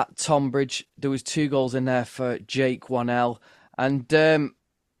at Tonbridge. There was 2 goals in there for Jake Wannell. And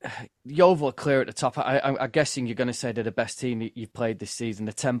Yeovil are clear at the top. I'm guessing you're going to say they're the best team that you've played this season.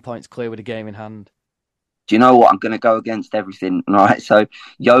 They're 10 points clear with a game in hand. Do you know what? I'm going to go against everything. All right. So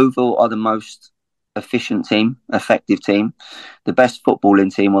Yeovil are the most efficient team, effective team, the best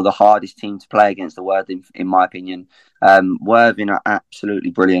footballing team, or the hardest team to play against the Worthing, in my opinion. Worthing are absolutely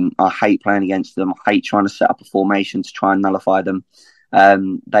brilliant. I hate playing against them. I hate trying to set up a formation to try and nullify them.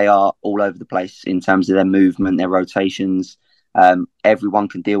 They are all over the place in terms of their movement, their rotations. Everyone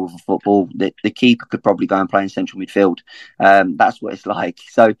can deal with a football. The keeper could probably go and play in central midfield. That's what it's like.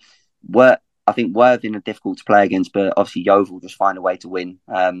 So I think Worthing are difficult to play against, but obviously Yeovil just find a way to win.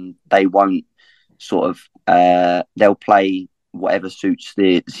 They won't they'll play whatever suits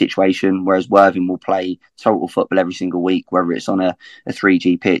the situation, whereas Worthing will play total football every single week, whether it's on a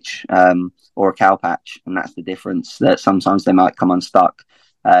 3G pitch or a cow patch, and that's the difference, that sometimes they might come unstuck.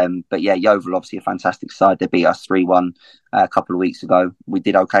 But yeah, Yeovil obviously a fantastic side. They beat us 3-1 a couple of weeks ago. We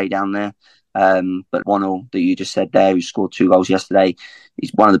did okay down there. But Wannell, that you just said there, who scored 2 goals yesterday,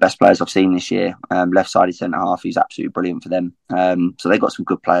 he's one of the best players I've seen this year. Left-sided centre-half, he's absolutely brilliant for them. So they've got some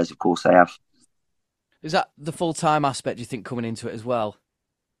good players, of course they have. Is that the full-time aspect, do you think, coming into it as well?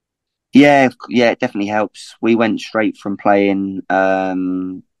 Yeah, it definitely helps. We went straight from playing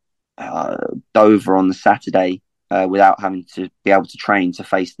Dover on the Saturday without having to be able to train to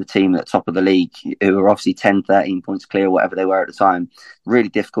face the team at the top of the league, who were obviously 10, 13 points clear, whatever they were at the time. Really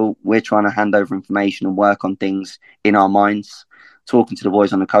difficult. We're trying to hand over information and work on things in our minds, talking to the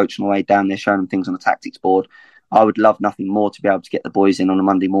boys on the coach on the way down there, showing them things on the tactics board. I would love nothing more to be able to get the boys in on a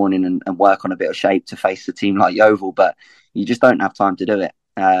Monday morning and work on a bit of shape to face a team like Yeovil, but you just don't have time to do it.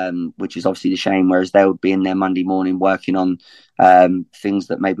 Which is obviously the shame, whereas they would be in there Monday morning working on things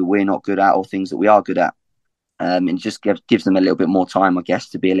that maybe we're not good at or things that we are good at. And it just gives them a little bit more time, I guess,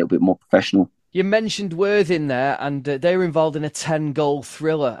 to be a little bit more professional. You mentioned Worthing there, and they were involved in a 10-goal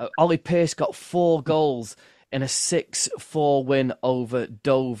thriller. Ollie Pearce got 4 goals in a 6-4 win over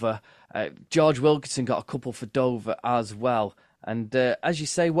Dover. George Wilkinson got a couple for Dover as well. And as you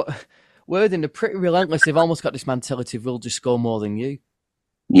say, Worthing are pretty relentless. They've almost got this mentality of we'll just score more than you.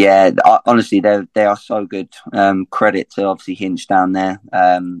 Yeah, honestly, they are so good. Credit to obviously Hinch down there.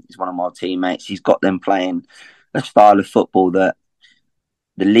 He's one of my teammates. He's got them playing a style of football that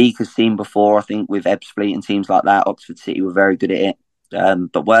the league has seen before. I think with Ebbsfleet and teams like that, Oxford City were very good at it.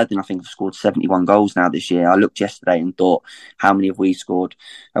 But Worthing, I think, have scored 71 goals now this year. I looked yesterday and thought, how many have we scored?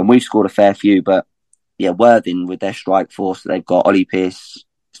 And we've scored a fair few. But yeah, Worthing, with their strike force that they've got, Ollie Pearce,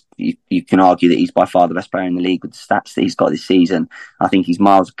 you can argue that he's by far the best player in the league with the stats that he's got this season. I think he's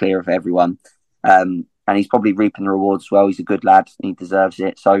miles clear of everyone. And he's probably reaping the rewards as well. He's a good lad and he deserves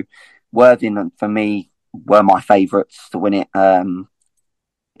it. So Worthing, for me, were my favourites to win it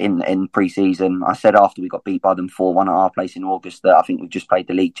in pre-season. I said after we got beat by them 4-1 at our place in August that I think we've just played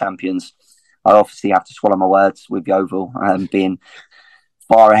the league champions. I obviously have to swallow my words with Yeovil being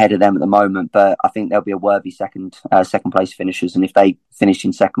far ahead of them at the moment, but I think they'll be a worthy second place finishers. And if they finish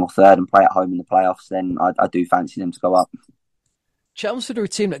in second or third and play at home in the playoffs, then I do fancy them to go up. Chelmsford are a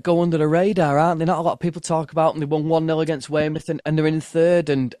team that go under the radar, aren't they? Not a lot of people talk about them. They won 1-0 against Weymouth and they're in third.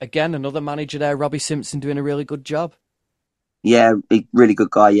 And again, another manager there, Robbie Simpson, doing a really good job. Yeah, a really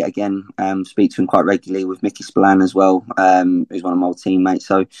good guy yet again. Speak to him quite regularly with Mickey Spillane as well, who's one of my old teammates.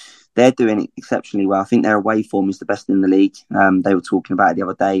 So they're doing it exceptionally well. I think their away form is the best in the league. They were talking about it the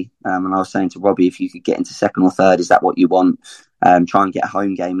other day, and I was saying to Robbie, if you could get into second or third, is that what you want? Try and get a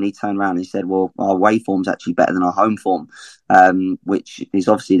home game. And he turned around and he said, well, our away form's actually better than our home form, which is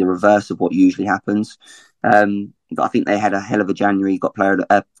obviously the reverse of what usually happens. But I think they had a hell of a January. Got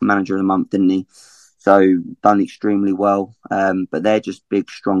manager of the month, didn't he? So done extremely well. But they're just big,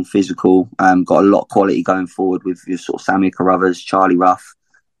 strong, physical. Got a lot of quality going forward with your sort of Sammy Carruthers, Charlie Ruff,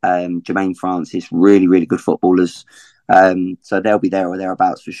 Jermaine Francis, really, really good footballers. So they'll be there or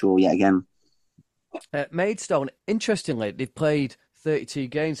thereabouts for sure yet again. Maidstone, interestingly, they've played 32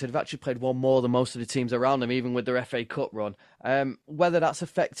 games, so they've actually played one more than most of the teams around them, even with their FA Cup run. Whether that's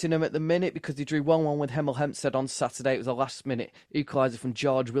affecting them at the minute, because they drew 1-1 with Hemel Hempstead on Saturday. It was a last-minute equaliser from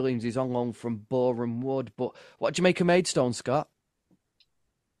George Williams, who's on loan from Boreham Wood. But what do you make of Maidstone, Scott?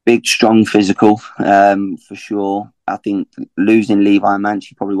 Big, strong, physical, for sure. I think losing Levi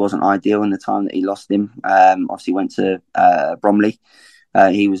Manchi probably wasn't ideal in the time that he lost him. Obviously went to Bromley.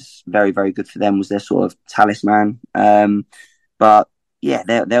 He was very, very good for them, was their sort of talisman. But yeah,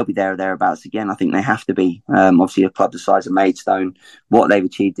 they'll be there or thereabouts again. I think they have to be. Obviously, a club the size of Maidstone, what they've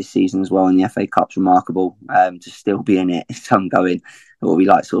achieved this season as well in the FA Cup's remarkable. To still be in it, it's ongoing. It will be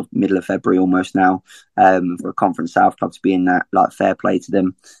like sort of middle of February almost now. For a Conference South club to be in that, like, fair play to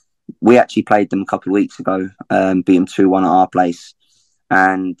them. We actually played them a couple of weeks ago, beat them 2-1 at our place,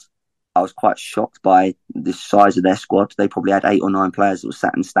 and I was quite shocked by the size of their squad. They probably had 8 or 9 players that were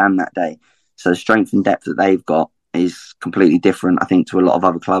sat and stand that day. So the strength and depth that they've got is completely different, I think, to a lot of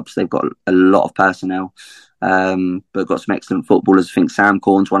other clubs. They've got a lot of personnel, but got some excellent footballers. I think Sam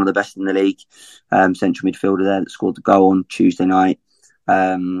Corn's one of the best in the league, central midfielder there that scored the goal on Tuesday night.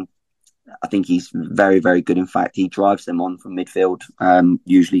 I think he's very, very good. In fact, he drives them on from midfield,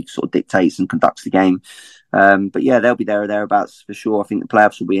 usually sort of dictates and conducts the game. But yeah, they'll be there or thereabouts for sure. I think the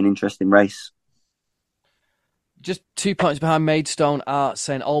playoffs will be an interesting race. Just 2 points behind Maidstone are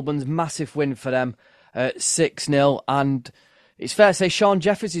St Albans. Massive win for them, 6-0. And it's fair to say Sean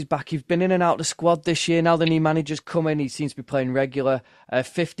Jeffers is back. He's been in and out of the squad this year. Now the new manager's come in. He seems to be playing regular.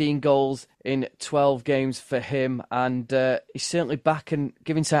 15 goals in 12 games for him. And he's certainly back and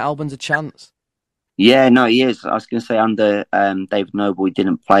giving St Albans a chance. Yeah, no, he is. I was going to say under David Noble, he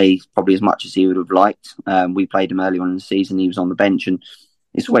didn't play probably as much as he would have liked. We played him earlier on in the season. He was on the bench and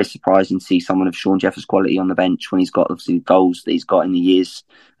it's always surprising to see someone of Sean Jeffers' quality on the bench when he's got obviously goals that he's got in the years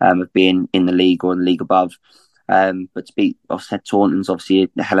of being in the league or the league above. But to beat Offset Taunton's obviously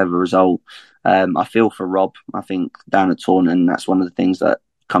a hell of a result. I feel for Rob. I think down at Taunton, that's one of the things that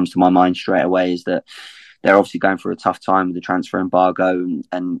comes to my mind straight away is that they're obviously going through a tough time with the transfer embargo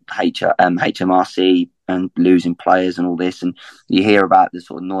and HMRC and losing players and all this. And you hear about the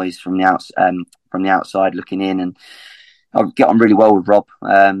sort of noise from the outside looking in. And I get on really well with Rob.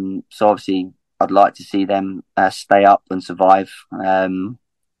 So obviously, I'd like to see them stay up and survive.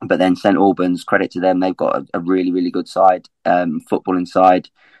 But then St Albans, credit to them, they've got a really, really good side, footballing side.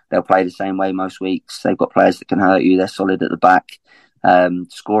 They'll play the same way most weeks. They've got players that can hurt you. They're solid at the back.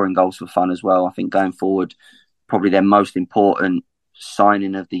 Scoring goals for fun as well. I think going forward, probably their most important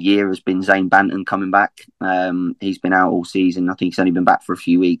signing of the year has been Zane Banton coming back. He's been out all season. I think he's only been back for a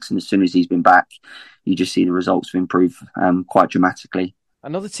few weeks. And as soon as he's been back, you just see the results improve quite dramatically.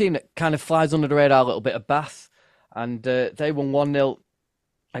 Another team that kind of flies under the radar a little bit of Bath. And they won 1-0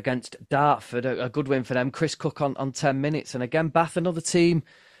 against Dartford. A good win for them. Chris Cook on 10 minutes. And again, Bath, another team,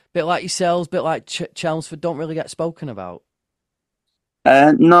 bit like yourselves, bit like Chelmsford, don't really get spoken about.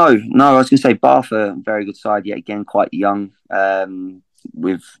 No, I was going to say Bath are a very good side, yet again quite young,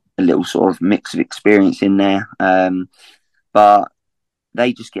 with a little sort of mix of experience in there. But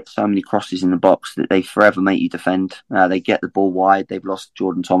they just get so many crosses in the box that they forever make you defend. They get the ball wide. They've lost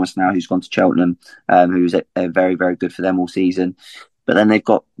Jordan Thomas now, who's gone to Cheltenham, who's very, very good for them all season. But then they've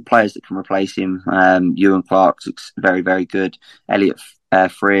got players that can replace him. Ewan Clark's very, very good. Elliot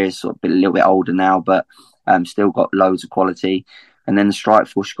Frears, sort of a little bit older now, but still got loads of quality. And then the strike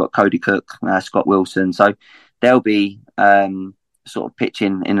force, you've got Cody Cook, Scott Wilson. So they'll be sort of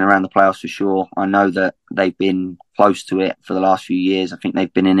pitching in and around the playoffs for sure. I know that they've been close to it for the last few years. I think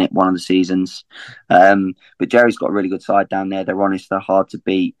they've been in it one of the seasons. But Jerry's got a really good side down there. They're honest, they're hard to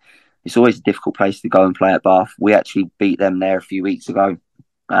beat. It's always a difficult place to go and play at Bath. We actually beat them there a few weeks ago.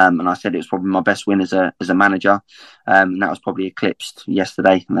 And I said it was probably my best win as a manager. And that was probably eclipsed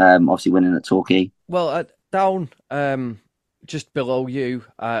yesterday, obviously winning at Torquay. Well, down... just below you,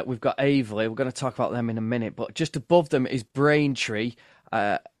 we've got Aveley. We're going to talk about them in a minute, but just above them is Braintree.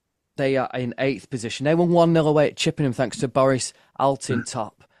 They are in 8th position. They won 1-0 away at Chippenham thanks to Boris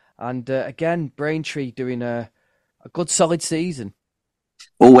Altintop. And again, Braintree doing a good solid season.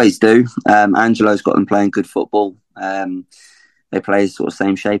 Always do. Angelo's got them playing good football. They play sort of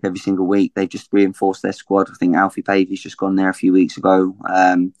same shape every single week. They've just reinforced their squad. I think Alfie Pavey's just gone there a few weeks ago,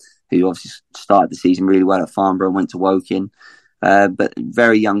 who obviously started the season really well at Farnborough and went to Woking. But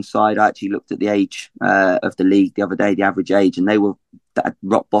very young side. I actually looked at the age of the league the other day, the average age, and they were at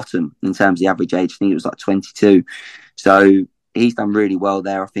rock bottom in terms of the average age. I think it was like 22. So he's done really well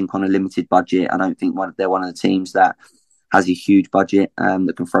there, I think, on a limited budget. I don't think they're one of the teams that has a huge budget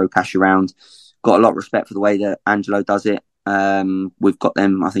that can throw cash around. Got a lot of respect for the way that Angelo does it. We've got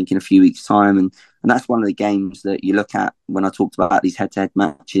them, I think, in a few weeks' time, and that's one of the games that you look at when I talked about these head-to-head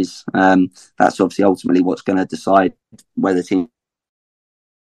matches. That's obviously ultimately what's going to decide whether teams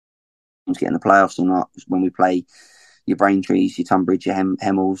get in the playoffs or not. When we play your Braintrees, your Tunbridge, your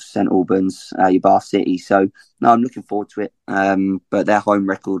Hemels, St Albans, your Bath City. So no, I'm looking forward to it. But their home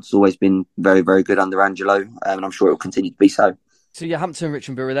record's always been very, very good under Angelo, and I'm sure it will continue to be so. So yeah, Hampton and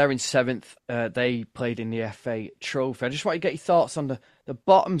Richmond Borough, they're in 7th. They played in the FA Trophy. I just want to get your thoughts on the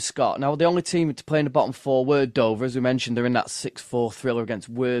bottom, Scott. Now, the only team to play in the bottom 4 were Dover. As we mentioned, they're in that 6-4 thriller against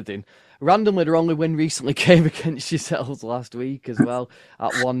Worthing. Randomly, their only win recently came against yourselves last week as well,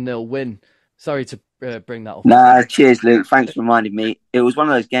 at 1-0 win. Sorry to bring that up. Nah, cheers, Luke. Thanks for reminding me. It was one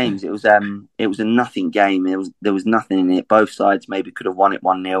of those games. It was a nothing game. There was nothing in it. Both sides maybe could have won it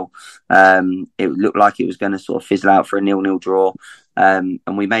 1-0. It looked like it was going to sort of fizzle out for a 0-0 draw. And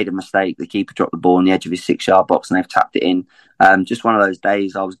we made a mistake. The keeper dropped the ball on the edge of his 6-yard box and they've tapped it in. Just one of those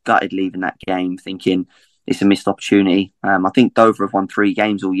days. I was gutted leaving that game thinking it's a missed opportunity. I think Dover have won 3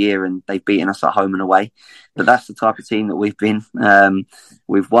 games all year and they've beaten us at home and away. But that's the type of team that we've been.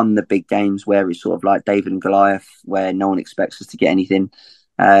 We've won the big games where it's sort of like David and Goliath, where no one expects us to get anything.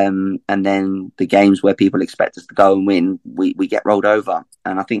 And then the games where people expect us to go and win, we get rolled over.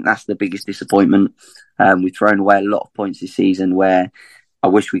 And I think that's the biggest disappointment. We've thrown away a lot of points this season where I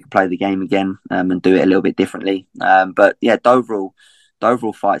wish we could play the game again and do it a little bit differently. But yeah,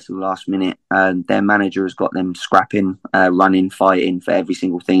 Dover fights to the last minute. Their manager has got them scrapping, running, fighting for every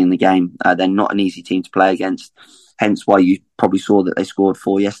single thing in the game. They're not an easy team to play against. Hence why you probably saw that they scored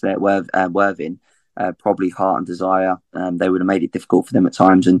 4 yesterday at Worthing. Probably heart and desire. They would have made it difficult for them at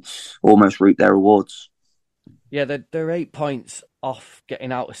times and almost reaped their rewards. Yeah, they're 8 points off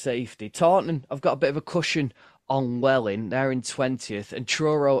getting out of safety. Taunton, I've got a bit of a cushion on Welling. They're in 20th, and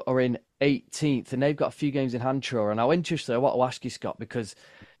Truro are in 18th, and they've got a few games in hand, Truro. Now, interestingly, I want to ask you, Scott, because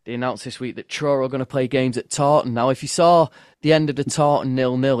they announced this week that Truro are going to play games at Taunton. Now, if you saw the end of the Taunton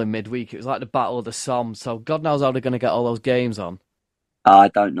 0-0 in midweek, it was like the Battle of the Somme, so God knows how they're going to get all those games on. I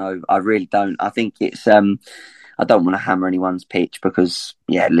don't know. I really don't. I think it's... I don't want to hammer anyone's pitch because,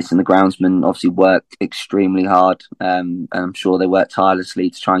 listen, the groundsmen obviously worked extremely hard. And I'm sure they worked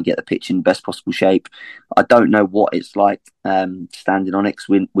tirelessly to try and get the pitch in best possible shape. I don't know what it's like standing on it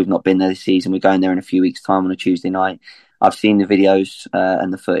because we've not been there this season. We're going there in a few weeks' time on a Tuesday night. I've seen the videos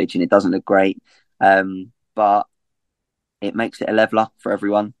and the footage, and it doesn't look great. But it makes it a leveller for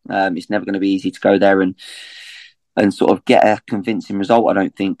everyone. It's never going to be easy to go there and sort of get a convincing result, I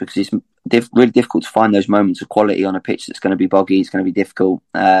don't think, because it's really difficult to find those moments of quality on a pitch that's going to be boggy. It's going to be difficult.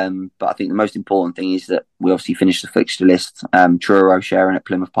 But I think the most important thing is that we obviously finished the fixture list. Truro sharing at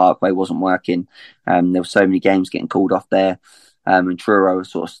Plymouth Parkway wasn't working. There were so many games getting called off there. And Truro are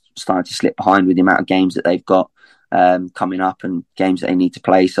sort of starting to slip behind with the amount of games that they've got coming up and games that they need to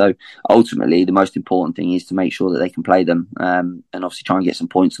play. So ultimately, the most important thing is to make sure that they can play them and obviously try and get some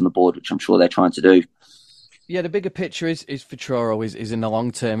points on the board, which I'm sure they're trying to do. Yeah, the bigger picture is for Truro is in the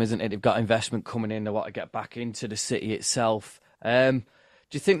long term, isn't it? They've got investment coming in. They want to get back into the city itself. Do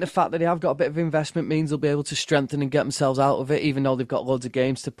you think the fact that they have got a bit of investment means they'll be able to strengthen and get themselves out of it, even though they've got loads of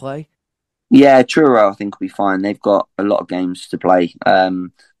games to play? Yeah, Truro, I think, will be fine. They've got a lot of games to play.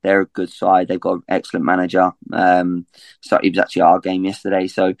 They're a good side. They've got an excellent manager. So he was actually at our game yesterday.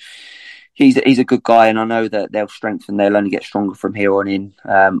 So he's a good guy, and I know that they'll strengthen. They'll only get stronger from here on in.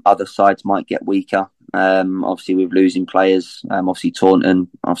 Other sides might get weaker. Obviously, with losing players, obviously Taunton,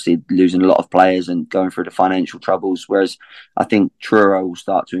 obviously losing a lot of players and going through the financial troubles. Whereas I think Truro will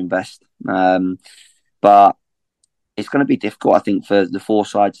start to invest. But it's going to be difficult, I think, for the four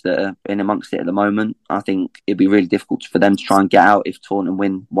sides that are in amongst it at the moment. I think it'd be really difficult for them to try and get out if Taunton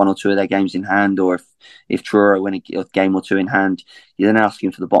win one or two of their games in hand, or if Truro win a game or two in hand. You're then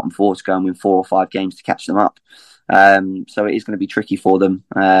asking for the bottom four to go and win 4 or 5 games to catch them up. So it is going to be tricky for them.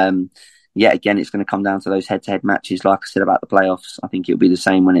 Again, it's going to come down to those head-to-head matches. Like I said about the playoffs, I think it'll be the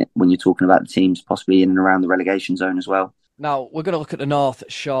same when you're talking about the teams possibly in and around the relegation zone as well. Now, we're going to look at the North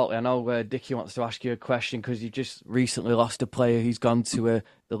shortly. I know Dickie wants to ask you a question because you just recently lost a player who's gone to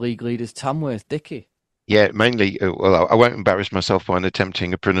the league leaders, Tamworth. Dickie? Yeah, mainly, well, I won't embarrass myself by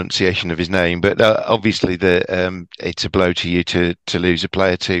attempting a pronunciation of his name, but obviously it's a blow to you to lose a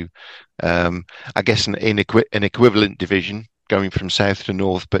player to, I guess, an equivalent division going from south to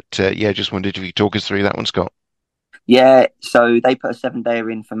north. But just wondered if you could talk us through that one, Scott. Yeah, so they put a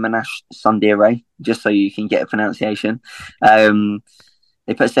 7-dayer in for Monash Sundere, just so you can get a pronunciation. They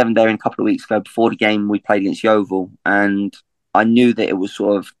put a 7-dayer in a couple of weeks ago before the game we played against Yeovil, and I knew that it would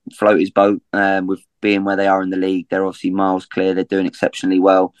sort of float his boat with being where they are in the league. They're obviously miles clear. They're doing exceptionally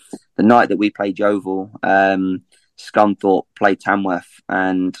well. The night that we played Yeovil, Scunthorpe played Tamworth,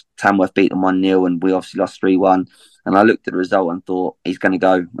 and Tamworth beat them 1-0, and we obviously lost 3-1. And I looked at the result and thought, he's going to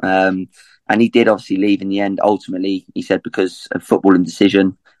go. And he did obviously leave in the end. Ultimately, he said because of footballing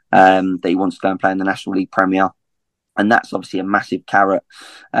decision that he wants to go and play in the National League Premier. And that's obviously a massive carrot.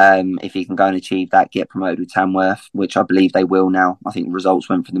 If he can go and achieve that, get promoted with Tamworth, which I believe they will now. I think the results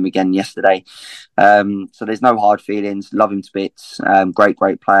went for them again yesterday. So there's no hard feelings. Love him to bits. Great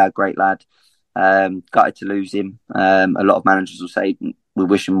player, great lad. Gutted to lose him. A lot of managers will say we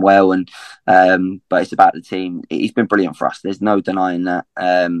wish him well, but it's about the team. He's been brilliant for us. There's no denying that.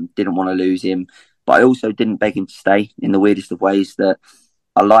 Didn't want to lose him, but I also didn't beg him to stay in the weirdest of ways. That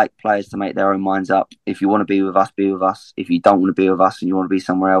I like players to make their own minds up. If you want to be with us, be with us. If you don't want to be with us and you want to be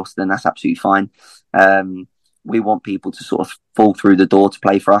somewhere else, then that's absolutely fine. We want people to sort of fall through the door to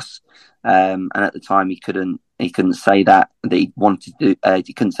play for us. And at the time, he couldn't say that he wanted to do.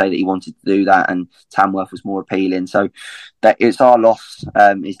 He couldn't say that he wanted to do that, and Tamworth was more appealing. So that it's our loss,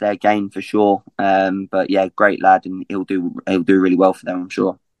 is their gain for sure. But yeah, great lad, and he'll do really well for them, I'm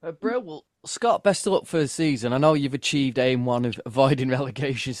sure. Well, Scott, best of luck for the season. I know you've achieved aim 1 of avoiding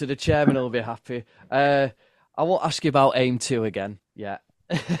relegation, so the chairman will be happy. I won't ask you about aim 2 again yet.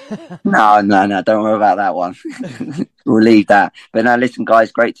 No, don't worry about that one. We'll leave that. But now, listen,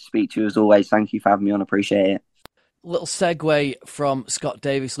 guys, great to speak to you as always. Thank you for having me on. Appreciate it. Little segue from Scott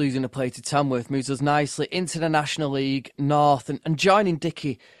Davis losing a play to Tamworth moves us nicely into the National League North and joining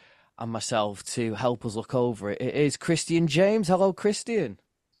Dickie and myself to help us look over it. It is Christian James. Hello, Christian.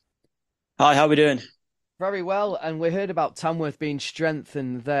 Hi, how are we doing? Very well, and we heard about Tamworth being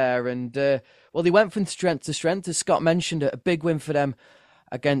strengthened there, and they went from strength to strength, as Scott mentioned it, a big win for them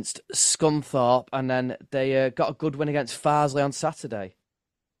against Scunthorpe, and then they got a good win against Farsley on Saturday.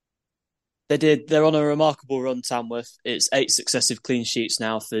 They did. They're on a remarkable run, Tamworth. It's 8 successive clean sheets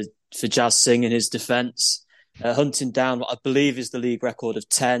now for Jazz Singh in his defence, hunting down what I believe is the league record of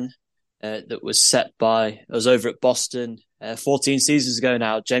 10 that was set by us over at Boston 14 seasons ago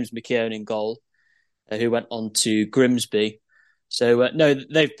now. James McKeown in goal, who went on to Grimsby. So, no,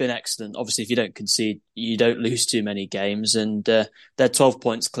 they've been excellent. Obviously, if you don't concede, you don't lose too many games. And they're 12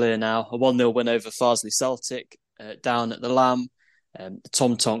 points clear now. A 1-0 win over Farsley Celtic down at the Lamb.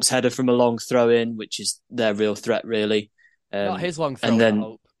 Tom Tonks header from a long throw-in, which is their real threat, really. Not his long throw, and then, I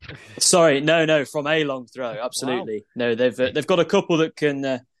hope. Sorry, no, from a long throw, absolutely. Wow. No, they've got a couple that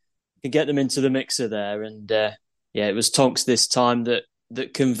can get them into the mixer there. And it was Tonks this time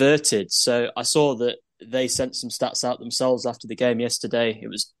that converted. So I saw that they sent some stats out themselves after the game yesterday. It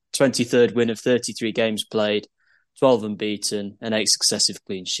was 23rd win of 33 games played, 12 unbeaten, and 8 successive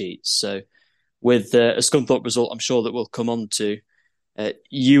clean sheets. So with a Scunthorpe result, I'm sure that we'll come on to,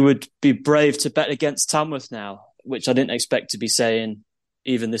 you would be brave to bet against Tamworth now, which I didn't expect to be saying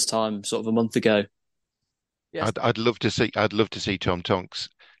even this time, sort of a month ago. Yes. I'd love to see Tom Tonks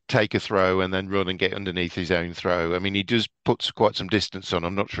take a throw and then run and get underneath his own throw. I mean, he does put quite some distance on.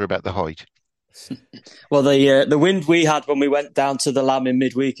 I'm not sure about the height. Well, the wind we had when we went down to the Lamb in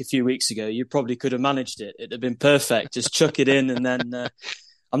midweek a few weeks ago, you probably could have managed it. It'd have been perfect. Just chuck it in, and then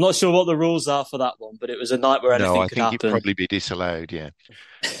I'm not sure what the rules are for that one, but it was a night where anything could happen. No, I think it'd probably be disallowed. Yeah.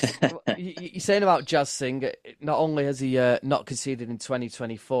 You're saying about Jazz Singh. Not only has he not conceded in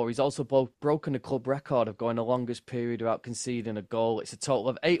 2024, he's also broken the club record of going the longest period without conceding a goal. It's a total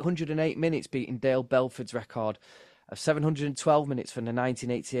of 808 minutes, beating Dale Belford's record of 712 minutes from the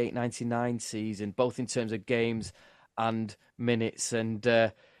 1988-99 season, both in terms of games and minutes. And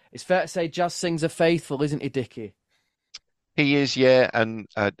it's fair to say Jazz Singh's a faithful, isn't he, Dickie? He is, yeah, and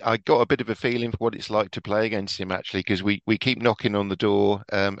I got a bit of a feeling for what it's like to play against him, actually, because we keep knocking on the door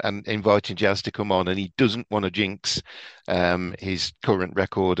and inviting Jazz to come on, and he doesn't want to jinx his current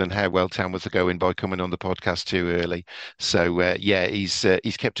record and how well Tamworth are going by coming on the podcast too early. So,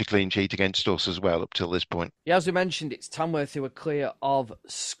 he's kept a clean sheet against us as well up till this point. Yeah, as we mentioned, it's Tamworth who are clear of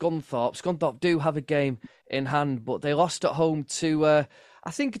Scunthorpe. Scunthorpe do have a game in hand, but they lost at home to,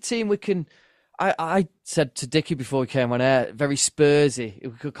 I think, a team we can... I said to Dickie before we came on air, very Spursy.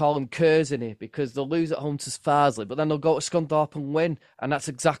 We could call them Curzony because they'll lose at home to Farsley, but then they'll go to Scunthorpe and win, and that's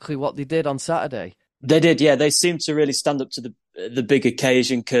exactly what they did on Saturday. They did, yeah. They seem to really stand up to the big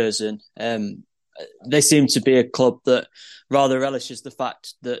occasion, Curzon. They seem to be a club that rather relishes the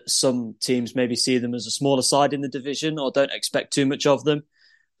fact that some teams maybe see them as a smaller side in the division or don't expect too much of them.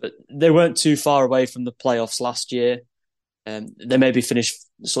 But they weren't too far away from the playoffs last year. They maybe finished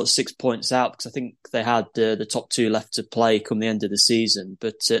sort of 6 points out because I think they had the top two left to play come the end of the season,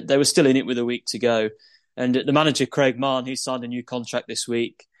 but they were still in it with a week to go. And the manager, Craig Marn, he signed a new contract this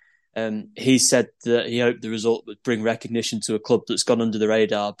week. He said that he hoped the result would bring recognition to a club that's gone under the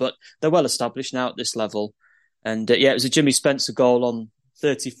radar, but they're well established now at this level. And it was a Jimmy Spencer goal on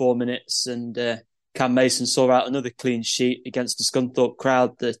 34 minutes, and Cam Mason saw out another clean sheet against the Scunthorpe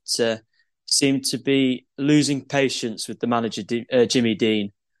crowd that seemed to be losing patience with the manager, Jimmy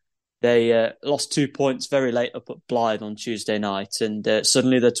Dean. They lost 2 points very late up at Blythe on Tuesday night, and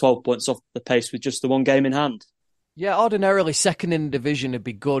suddenly they're 12 points off the pace with just the one game in hand. Yeah, ordinarily second in the division would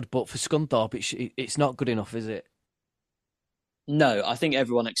be good, but for Scunthorpe, it's not good enough, is it? No, I think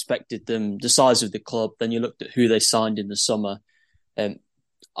everyone expected them, the size of the club. Then you looked at who they signed in the summer.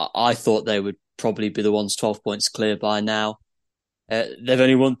 I thought they would probably be the ones 12 points clear by now. They've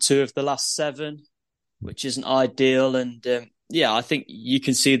only won 2 of the last 7, which isn't ideal. And I think you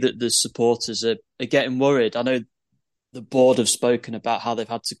can see that the supporters are getting worried. I know the board have spoken about how they've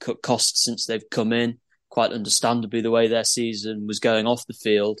had to cut costs since they've come in, quite understandably the way their season was going off the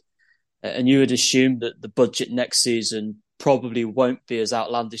field. And you would assume that the budget next season probably won't be as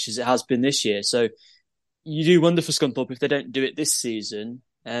outlandish as it has been this year. So you do wonder for Scunthorpe if they don't do it this season,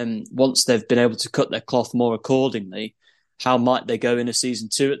 once they've been able to cut their cloth more accordingly, how might they go in a season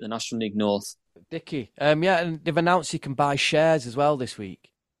 2 at the National League North? Dickie, and they've announced you can buy shares as well this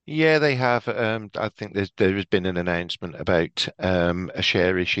week. Yeah, they have. I think there has been an announcement about a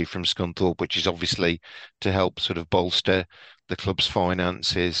share issue from Scunthorpe, which is obviously to help sort of bolster the club's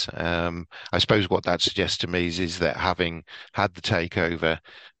finances. I suppose what that suggests to me is that having had the takeover,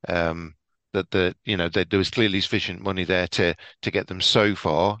 that there was clearly sufficient money there to get them so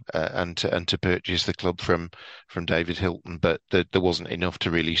far and to purchase the club from David Hilton, but there wasn't enough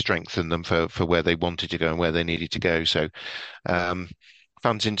to really strengthen them for where they wanted to go and where they needed to go. So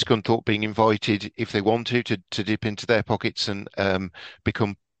fans in Scunthorpe being invited, if they want to dip into their pockets and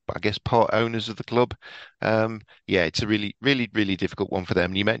become I guess, part owners of the club. Yeah, it's a really, really, really difficult one for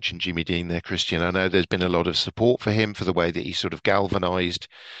them. And you mentioned Jimmy Dean there, Christian. I know there's been a lot of support for him for the way that he sort of galvanized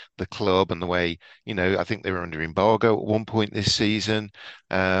the club and the way, I think they were under embargo at one point this season,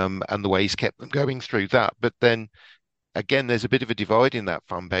 and the way he's kept them going through that. But then again, there's a bit of a divide in that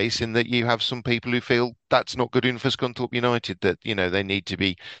fan base in that you have some people who feel that's not good enough for Scunthorpe United, that,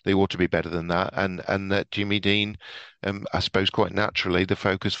 they ought to be better than that. And that Jimmy Dean, I suppose quite naturally, the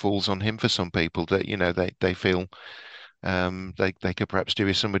focus falls on him for some people that, they feel they could perhaps do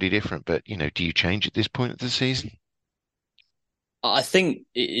with somebody different. But, do you change at this point of the season? I think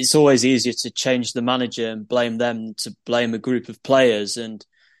it's always easier to change the manager and blame them to blame a group of players. And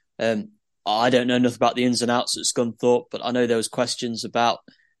I don't know enough about the ins and outs at Scunthorpe, but I know there was questions about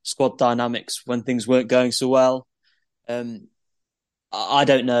squad dynamics when things weren't going so well. I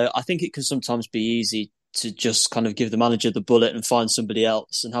don't know. I think it can sometimes be easy to just kind of give the manager the bullet and find somebody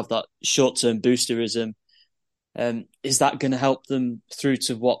else and have that short-term boosterism. Is that going to help them through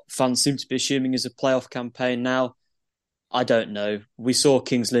to what fans seem to be assuming is a playoff campaign now? I don't know. We saw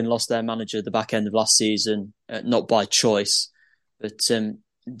Kings Lynn lost their manager at the back end of last season, not by choice, but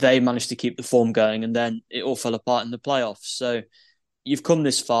they managed to keep the form going, and then it all fell apart in the playoffs. So you've come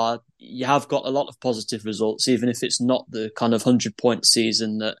this far. You have got a lot of positive results, even if it's not the kind of 100-point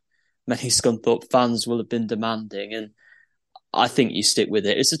season that many Scunthorpe fans will have been demanding. And I think you stick with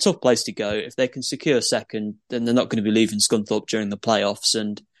it. It's a tough place to go. If they can secure second, then they're not going to be leaving Scunthorpe during the playoffs.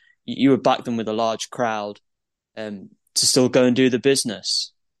 And you would back them with a large crowd to still go and do the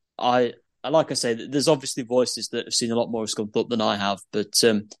business. Like I say, there's obviously voices that have seen a lot more of Scunthorpe than I have, but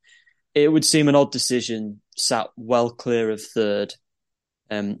it would seem an odd decision sat well clear of third,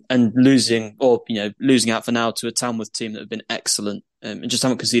 and losing out for now to a Tamworth team that have been excellent and just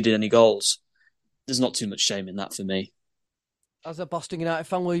haven't conceded any goals. There's not too much shame in that for me. As a Boston United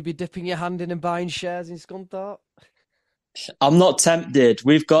fan, will you be dipping your hand in and buying shares in Scunthorpe? I'm not tempted.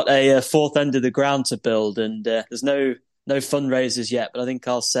 We've got a fourth end of the ground to build, and there's no fundraisers yet. But I think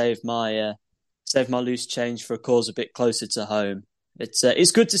I'll save my loose change for a cause a bit closer to home.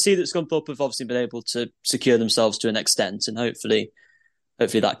 It's good to see that Scunthorpe have obviously been able to secure themselves to an extent, and hopefully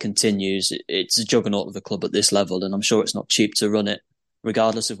that continues. It's a juggernaut of a club at this level, and I'm sure it's not cheap to run it,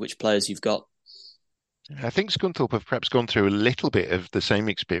 regardless of which players you've got. I think Scunthorpe have perhaps gone through a little bit of the same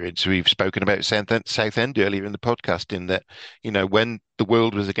experience. We've spoken about Southend earlier in the podcast, in that, when the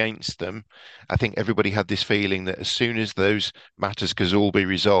world was against them, I think everybody had this feeling that as soon as those matters could all be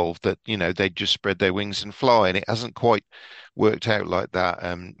resolved, that, they'd just spread their wings and fly. And it hasn't quite worked out like that.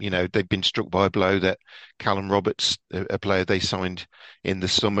 They've been struck by a blow that Callum Roberts, a player they signed in the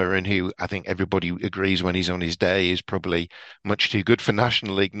summer, and who I think everybody agrees when he's on his day is probably much too good for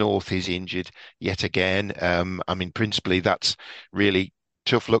National League North, is injured yet again. Principally, that's really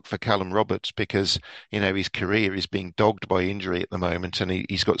tough luck for Callum Roberts, because his career is being dogged by injury at the moment, and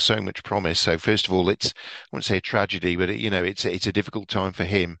he's got so much promise. So first of all, I wouldn't say a tragedy, but it's a difficult time for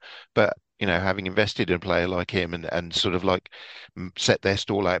him. But having invested in a player like him and sort of like set their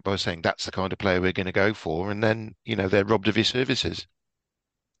stall out by saying that's the kind of player we're going to go for, and then they're robbed of his services.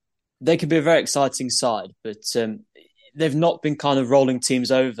 They can be a very exciting side, but they've not been kind of rolling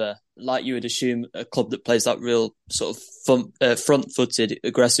teams over like you would assume a club that plays that real sort of front-footed,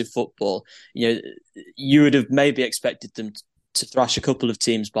 aggressive football. You would have maybe expected them to thrash a couple of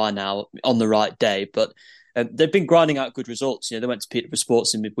teams by now on the right day, but they've been grinding out good results. They went to Peterborough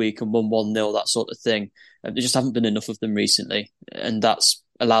Sports in midweek and won 1-0, that sort of thing. There just haven't been enough of them recently, and that's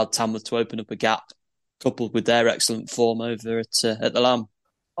allowed Tamworth to open up a gap, coupled with their excellent form over at the Lamb.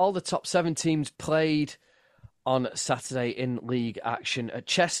 All the top 7 teams played on Saturday in league action. At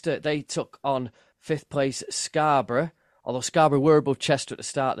Chester, they took on 5th place Scarborough, although Scarborough were above Chester at the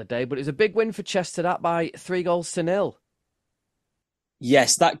start of the day, but it was a big win for Chester, that by 3-0.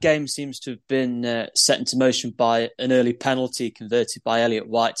 Yes, that game seems to have been set into motion by an early penalty converted by Elliot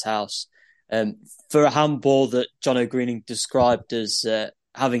Whitehouse for a handball that John O'Greening described as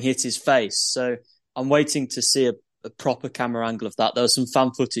having hit his face. So I'm waiting to see a proper camera angle of that. There was some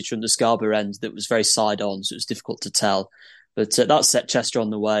fan footage from the Scarborough end that was very side on, so it was difficult to tell. But that set Chester on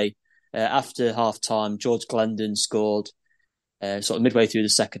the way. After half-time, George Glendon scored sort of midway through the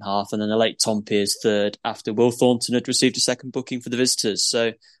second half, and then a late Tom Pearce third after Will Thornton had received a second booking for the visitors.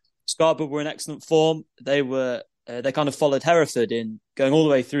 So Scarborough were in excellent form. They kind of followed Hereford in going all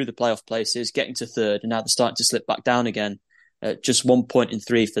the way through the playoff places, getting to third, and now they're starting to slip back down again. Just 1 point in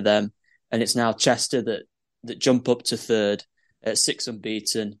 3 for them. And it's now Chester that jump up to third at 6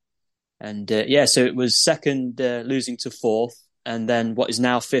 unbeaten. And so it was second losing to fourth, and then what is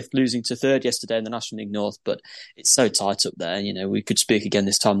now fifth, losing to third yesterday in the National League North. But it's so tight up there. You know, we could speak again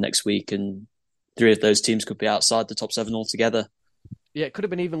this time next week, and 3 of those teams could be outside the top 7 altogether. Yeah, it could have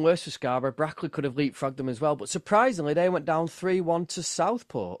been even worse for Scarborough. Brackley could have leapfrogged them as well. But surprisingly, they went down 3-1 to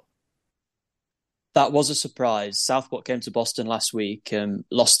Southport. That was a surprise. Southport came to Boston last week,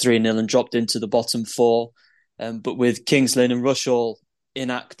 lost 3-0 and dropped into the bottom 4. But with Kings Lynn and Rushall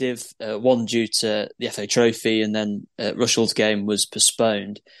inactive, one due to the FA Trophy, and then Rushall's game was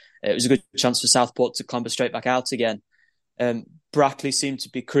postponed, it was a good chance for Southport to clamber straight back out again. Brackley seemed to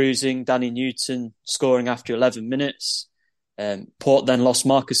be cruising. Danny Newton scoring after 11 minutes. Port then lost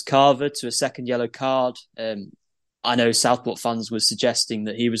Marcus Carver to a second yellow card. I know Southport fans were suggesting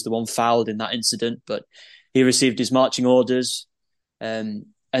that he was the one fouled in that incident, but he received his marching orders.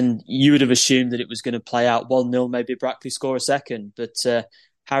 And you would have assumed that it was going to play out 1-0, maybe Brackley score a second. But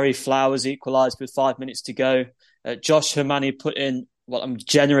Harry Flowers equalised with 5 minutes to go. Josh Hermani put in what I'm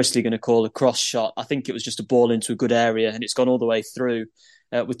generously going to call a cross shot. I think it was just a ball into a good area, and it's gone all the way through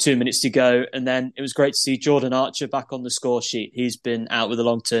with 2 minutes to go. And then it was great to see Jordan Archer back on the score sheet. He's been out with a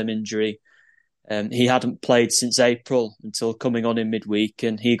long-term injury. He hadn't played since April until coming on in midweek,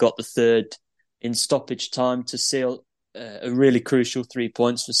 and he got the third in stoppage time to seal a really crucial 3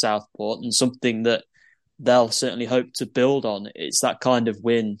 points for Southport, and something that they'll certainly hope to build on. It's that kind of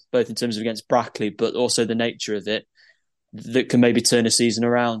win, both in terms of against Brackley, but also the nature of it, that can maybe turn a season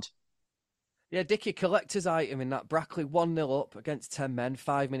around. Yeah, Dickie, collector's item in that. Brackley 1-0 up against 10 men,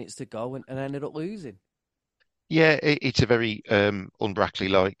 5 minutes to go, and ended up losing. Yeah, it's a very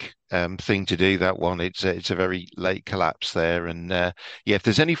un-Brackley-like thing to do, that one. It's a very late collapse there. And yeah, if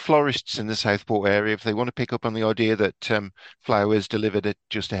there's any florists in the Southport area, if they want to pick up on the idea that flowers delivered it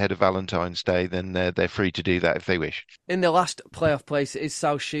just ahead of Valentine's Day, then they're free to do that if they wish. In the last playoff place, it is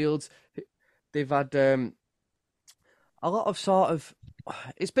South Shields. They've had a lot of sort of...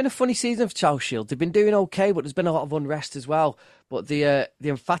 It's been a funny season for South Shields. They've been doing okay, but there's been a lot of unrest as well. But they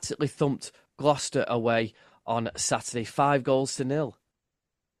emphatically thumped Gloucester away on Saturday, 5-0.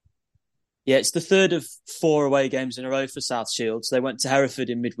 Yeah, it's the third of 4 away games in a row for South Shields. They went to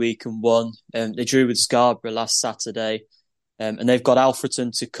Hereford in midweek and won. They drew with Scarborough last Saturday, and they've got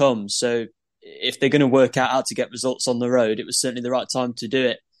Alfreton to come. So if they're going to work out how to get results on the road, it was certainly the right time to do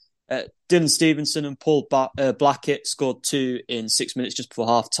it. Dylan Stevenson and Paul Blackett scored 2 in 6 minutes just before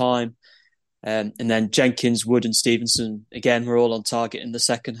half-time. And then Jenkins, Wood and Stevenson, again, were all on target in the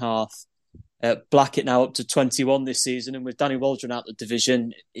second half. Blackett now up to 21 this season, and with Danny Waldron out the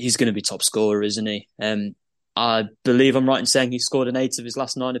division, he's going to be top scorer, isn't he? I believe I'm right in saying he scored in 8 of his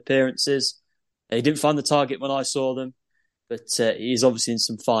last 9 appearances. He didn't find the target when I saw them, but he's obviously in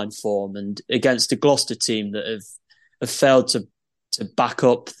some fine form. And against a Gloucester team that have failed to back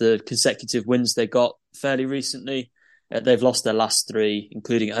up the consecutive wins they got fairly recently, they've lost their last 3,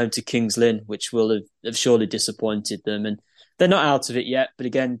 including at home to Kings Lynn, which will have surely disappointed them. And they're not out of it yet, but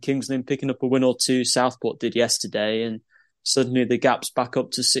again, Kings Lynn picking up a win or 2, Southport did yesterday, and suddenly the gap's back up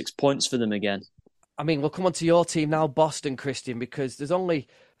to 6 points for them again. I mean, we'll come on to your team now, Boston, Christian, because there's only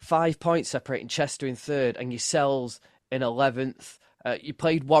 5 points separating Chester in 3rd and yourselves in 11th. You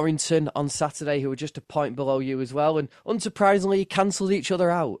played Warrington on Saturday, who were just a point below you as well, and unsurprisingly, you cancelled each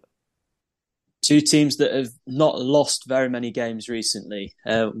other out. 2 teams that have not lost very many games recently.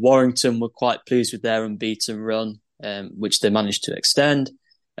 Warrington were quite pleased with their unbeaten run, which they managed to extend.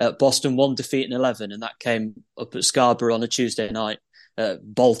 Boston 1 defeat in 11, and that came up at Scarborough on a Tuesday night,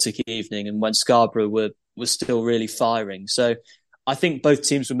 Baltic evening, and when Scarborough were still really firing. So I think both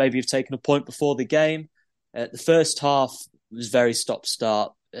teams would maybe have taken a point before the game. The first half was very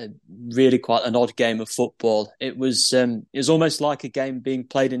stop-start, really quite an odd game of football. It was almost like a game being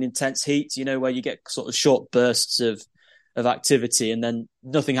played in intense heat, you know, where you get sort of short bursts of activity and then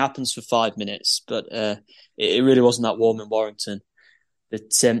nothing happens for 5 minutes. But it really wasn't that warm in Warrington. But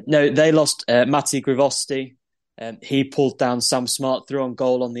no, they lost Matti Grivosti. He pulled down Sam Smart through on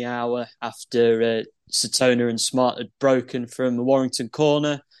goal on the hour after Satona and Smart had broken from the Warrington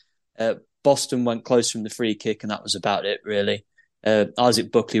corner. Boston went close from the free kick, and that was about it, really.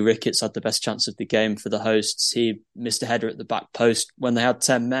 Isaac Buckley-Ricketts had the best chance of the game for the hosts. He missed a header at the back post when they had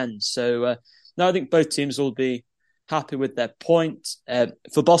 10 men. So, no, I think both teams will be happy with their point.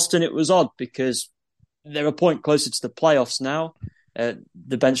 For Boston, it was odd because they're a point closer to the playoffs now. The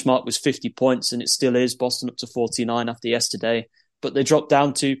benchmark was 50 points, and it still is. Boston up to 49 after yesterday. But they dropped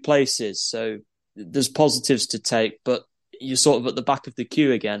down 2 places. So there's positives to take, but you're sort of at the back of the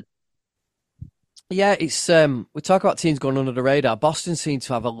queue again. Yeah, it's we talk about teams going under the radar. Boston seems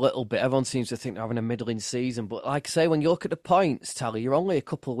to have a little bit. Everyone seems to think they're having a middling season. But like I say, when you look at the points tally, you're only a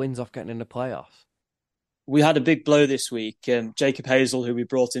couple of wins off getting in the playoffs. we had a big blow this week. Jacob Hazel, who we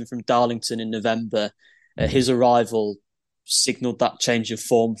brought in from Darlington in November, his arrival signalled that change of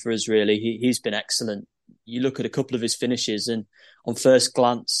form for us, really. He's been excellent. You look at a couple of his finishes, and on first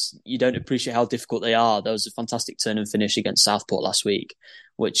glance, you don't appreciate how difficult they are. There was a fantastic turn and finish against Southport last week,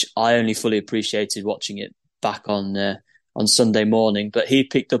 which I only fully appreciated watching it back on Sunday morning. But he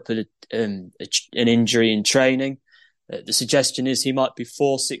picked up an injury in training. The suggestion is he might be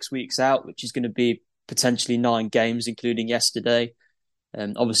 4-6 weeks out, which is going to be potentially 9 games, including yesterday.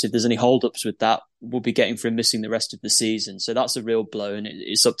 Obviously, if there's any hold-ups with that, we'll be getting for him missing the rest of the season. So that's a real blow, and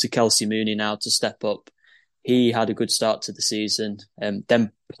it's up to Kelsey Mooney now to step up. He had a good start to the season,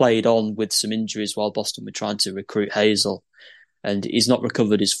 then played on with some injuries while Boston were trying to recruit Hazel, and he's not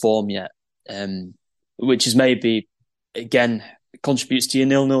recovered his form yet, which is maybe, again, contributes to your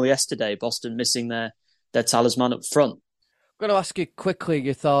 0-0 yesterday. Boston missing their talisman up front. I'm going to ask you quickly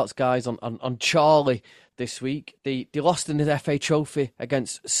your thoughts, guys, on Charlie this week. They lost in the FA Trophy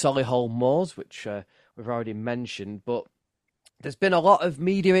against Solihull Moors, which we've already mentioned, but there's been a lot of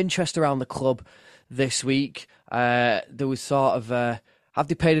media interest around the club this week. There was sort of, have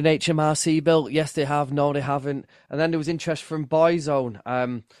they paid an HMRC bill? Yes, they have. No, they haven't. And then there was interest from Boyzone.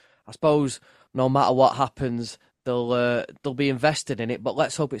 I suppose no matter what happens, they'll be invested in it, but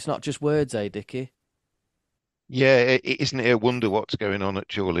let's hope it's not just words, Dickie? Yeah, isn't it a wonder what's going on at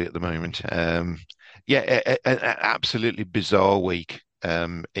Chorley at the moment? An absolutely bizarre week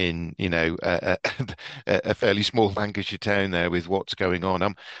in a fairly small Lancashire town there with what's going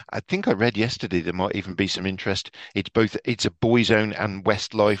on. I think I read yesterday there might even be some interest. It's a Boyzone and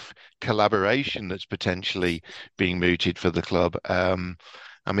Westlife collaboration that's potentially being mooted for the club.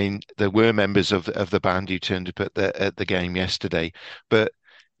 I mean, there were members of the band who turned up at the game yesterday, but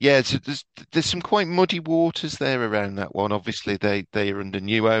yeah, so there's some quite muddy waters there around that one. Obviously, they are under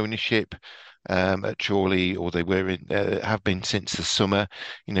new ownership at Chorley, or they have been since the summer.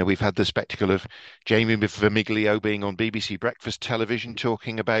 You know, we've had the spectacle of Jamie Vermiglio being on BBC Breakfast Television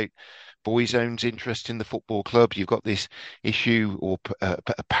talking about Boyzone's interest in the football club. You've got this issue, or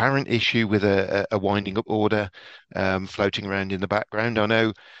apparent issue, with a winding up order floating around in the background. I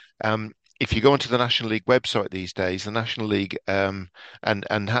know. If you go onto the National League website these days, the National League, and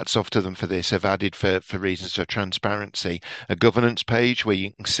hats off to them for this, have added for reasons of transparency, a governance page where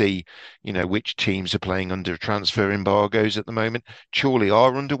you can see, which teams are playing under transfer embargoes at the moment. Chorley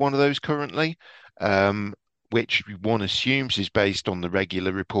are under one of those currently, which one assumes is based on the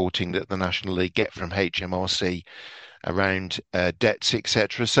regular reporting that the National League get from HMRC around debts,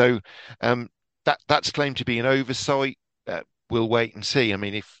 etc. So that's claimed to be an oversight. We'll wait and see. I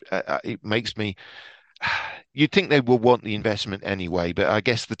mean, if it makes me, you'd think they will want the investment anyway, but I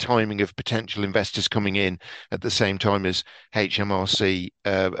guess the timing of potential investors coming in at the same time as HMRC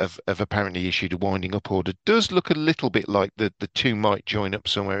have apparently issued a winding up order does look a little bit like the two might join up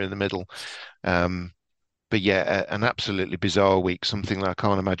somewhere in the middle. But yeah, an absolutely bizarre week, something that I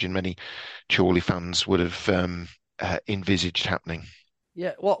can't imagine many Chorley fans would have envisaged happening.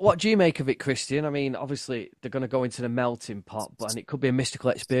 Yeah, what do you make of it, Christian? I mean, obviously they're going to go into the melting pot, and it could be a mystical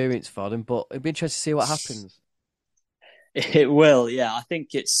experience for them. But it'd be interesting to see what happens. It will, yeah. I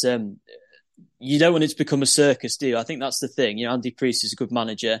think it's you don't want it to become a circus, do you? I think that's the thing. Andy Priest is a good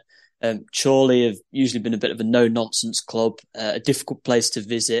manager. Chorley have usually been a bit of a no-nonsense club, a difficult place to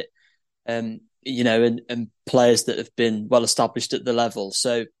visit. And players that have been well established at the level.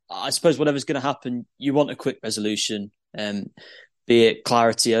 So I suppose whatever's going to happen, you want a quick resolution. Be it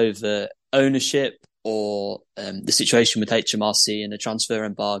clarity over ownership or the situation with HMRC and the transfer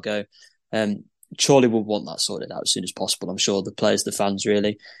embargo. Chorley will want that sorted out as soon as possible. I'm sure the players, the fans,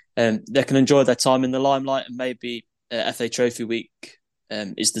 really. They can enjoy their time in the limelight, and maybe FA Trophy Week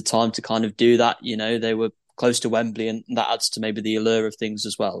is the time to kind of do that. They were close to Wembley, and that adds to maybe the allure of things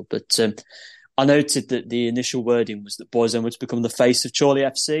as well. But I noted that the initial wording was that Boyzone were to become the face of Chorley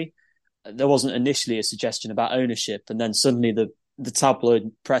FC. There wasn't initially a suggestion about ownership, and then suddenly the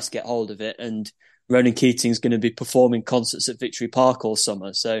tabloid press get hold of it, and Ronan Keating's going to be performing concerts at Victory Park all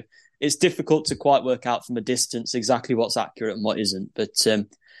summer. So it's difficult to quite work out from a distance exactly what's accurate and what isn't. But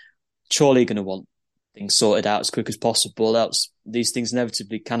Chorley are going to want things sorted out as quick as possible, else these things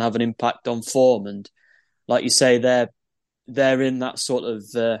inevitably can have an impact on form. And like you say, they're in that sort of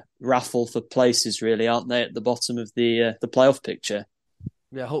raffle for places, really, aren't they, at the bottom of the playoff picture?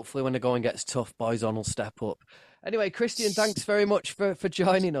 Yeah, hopefully when the going gets tough, Boyzone will step up. Anyway, Christian, thanks very much for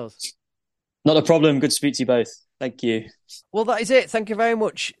joining us. Not a problem. Good to speak to you both. Thank you. Well, that is it. Thank you very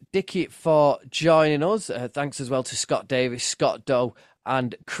much, Dickie, for joining us. Thanks as well to Scott Davis, Scott Doe,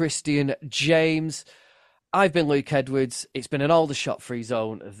 and Christian James. I've been Luke Edwards. It's been an Aldershot free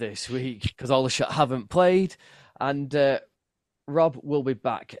zone this week because Aldershot haven't played. And Rob will be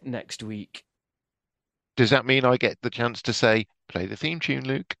back next week. Does that mean I get the chance to say, play the theme tune,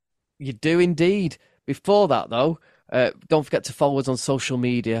 Luke? You do indeed. Before that, though, don't forget to follow us on social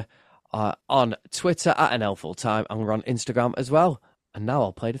media, on Twitter at NL Fulltime, and we're on Instagram as well. And now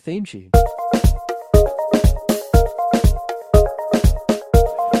I'll play the theme tune.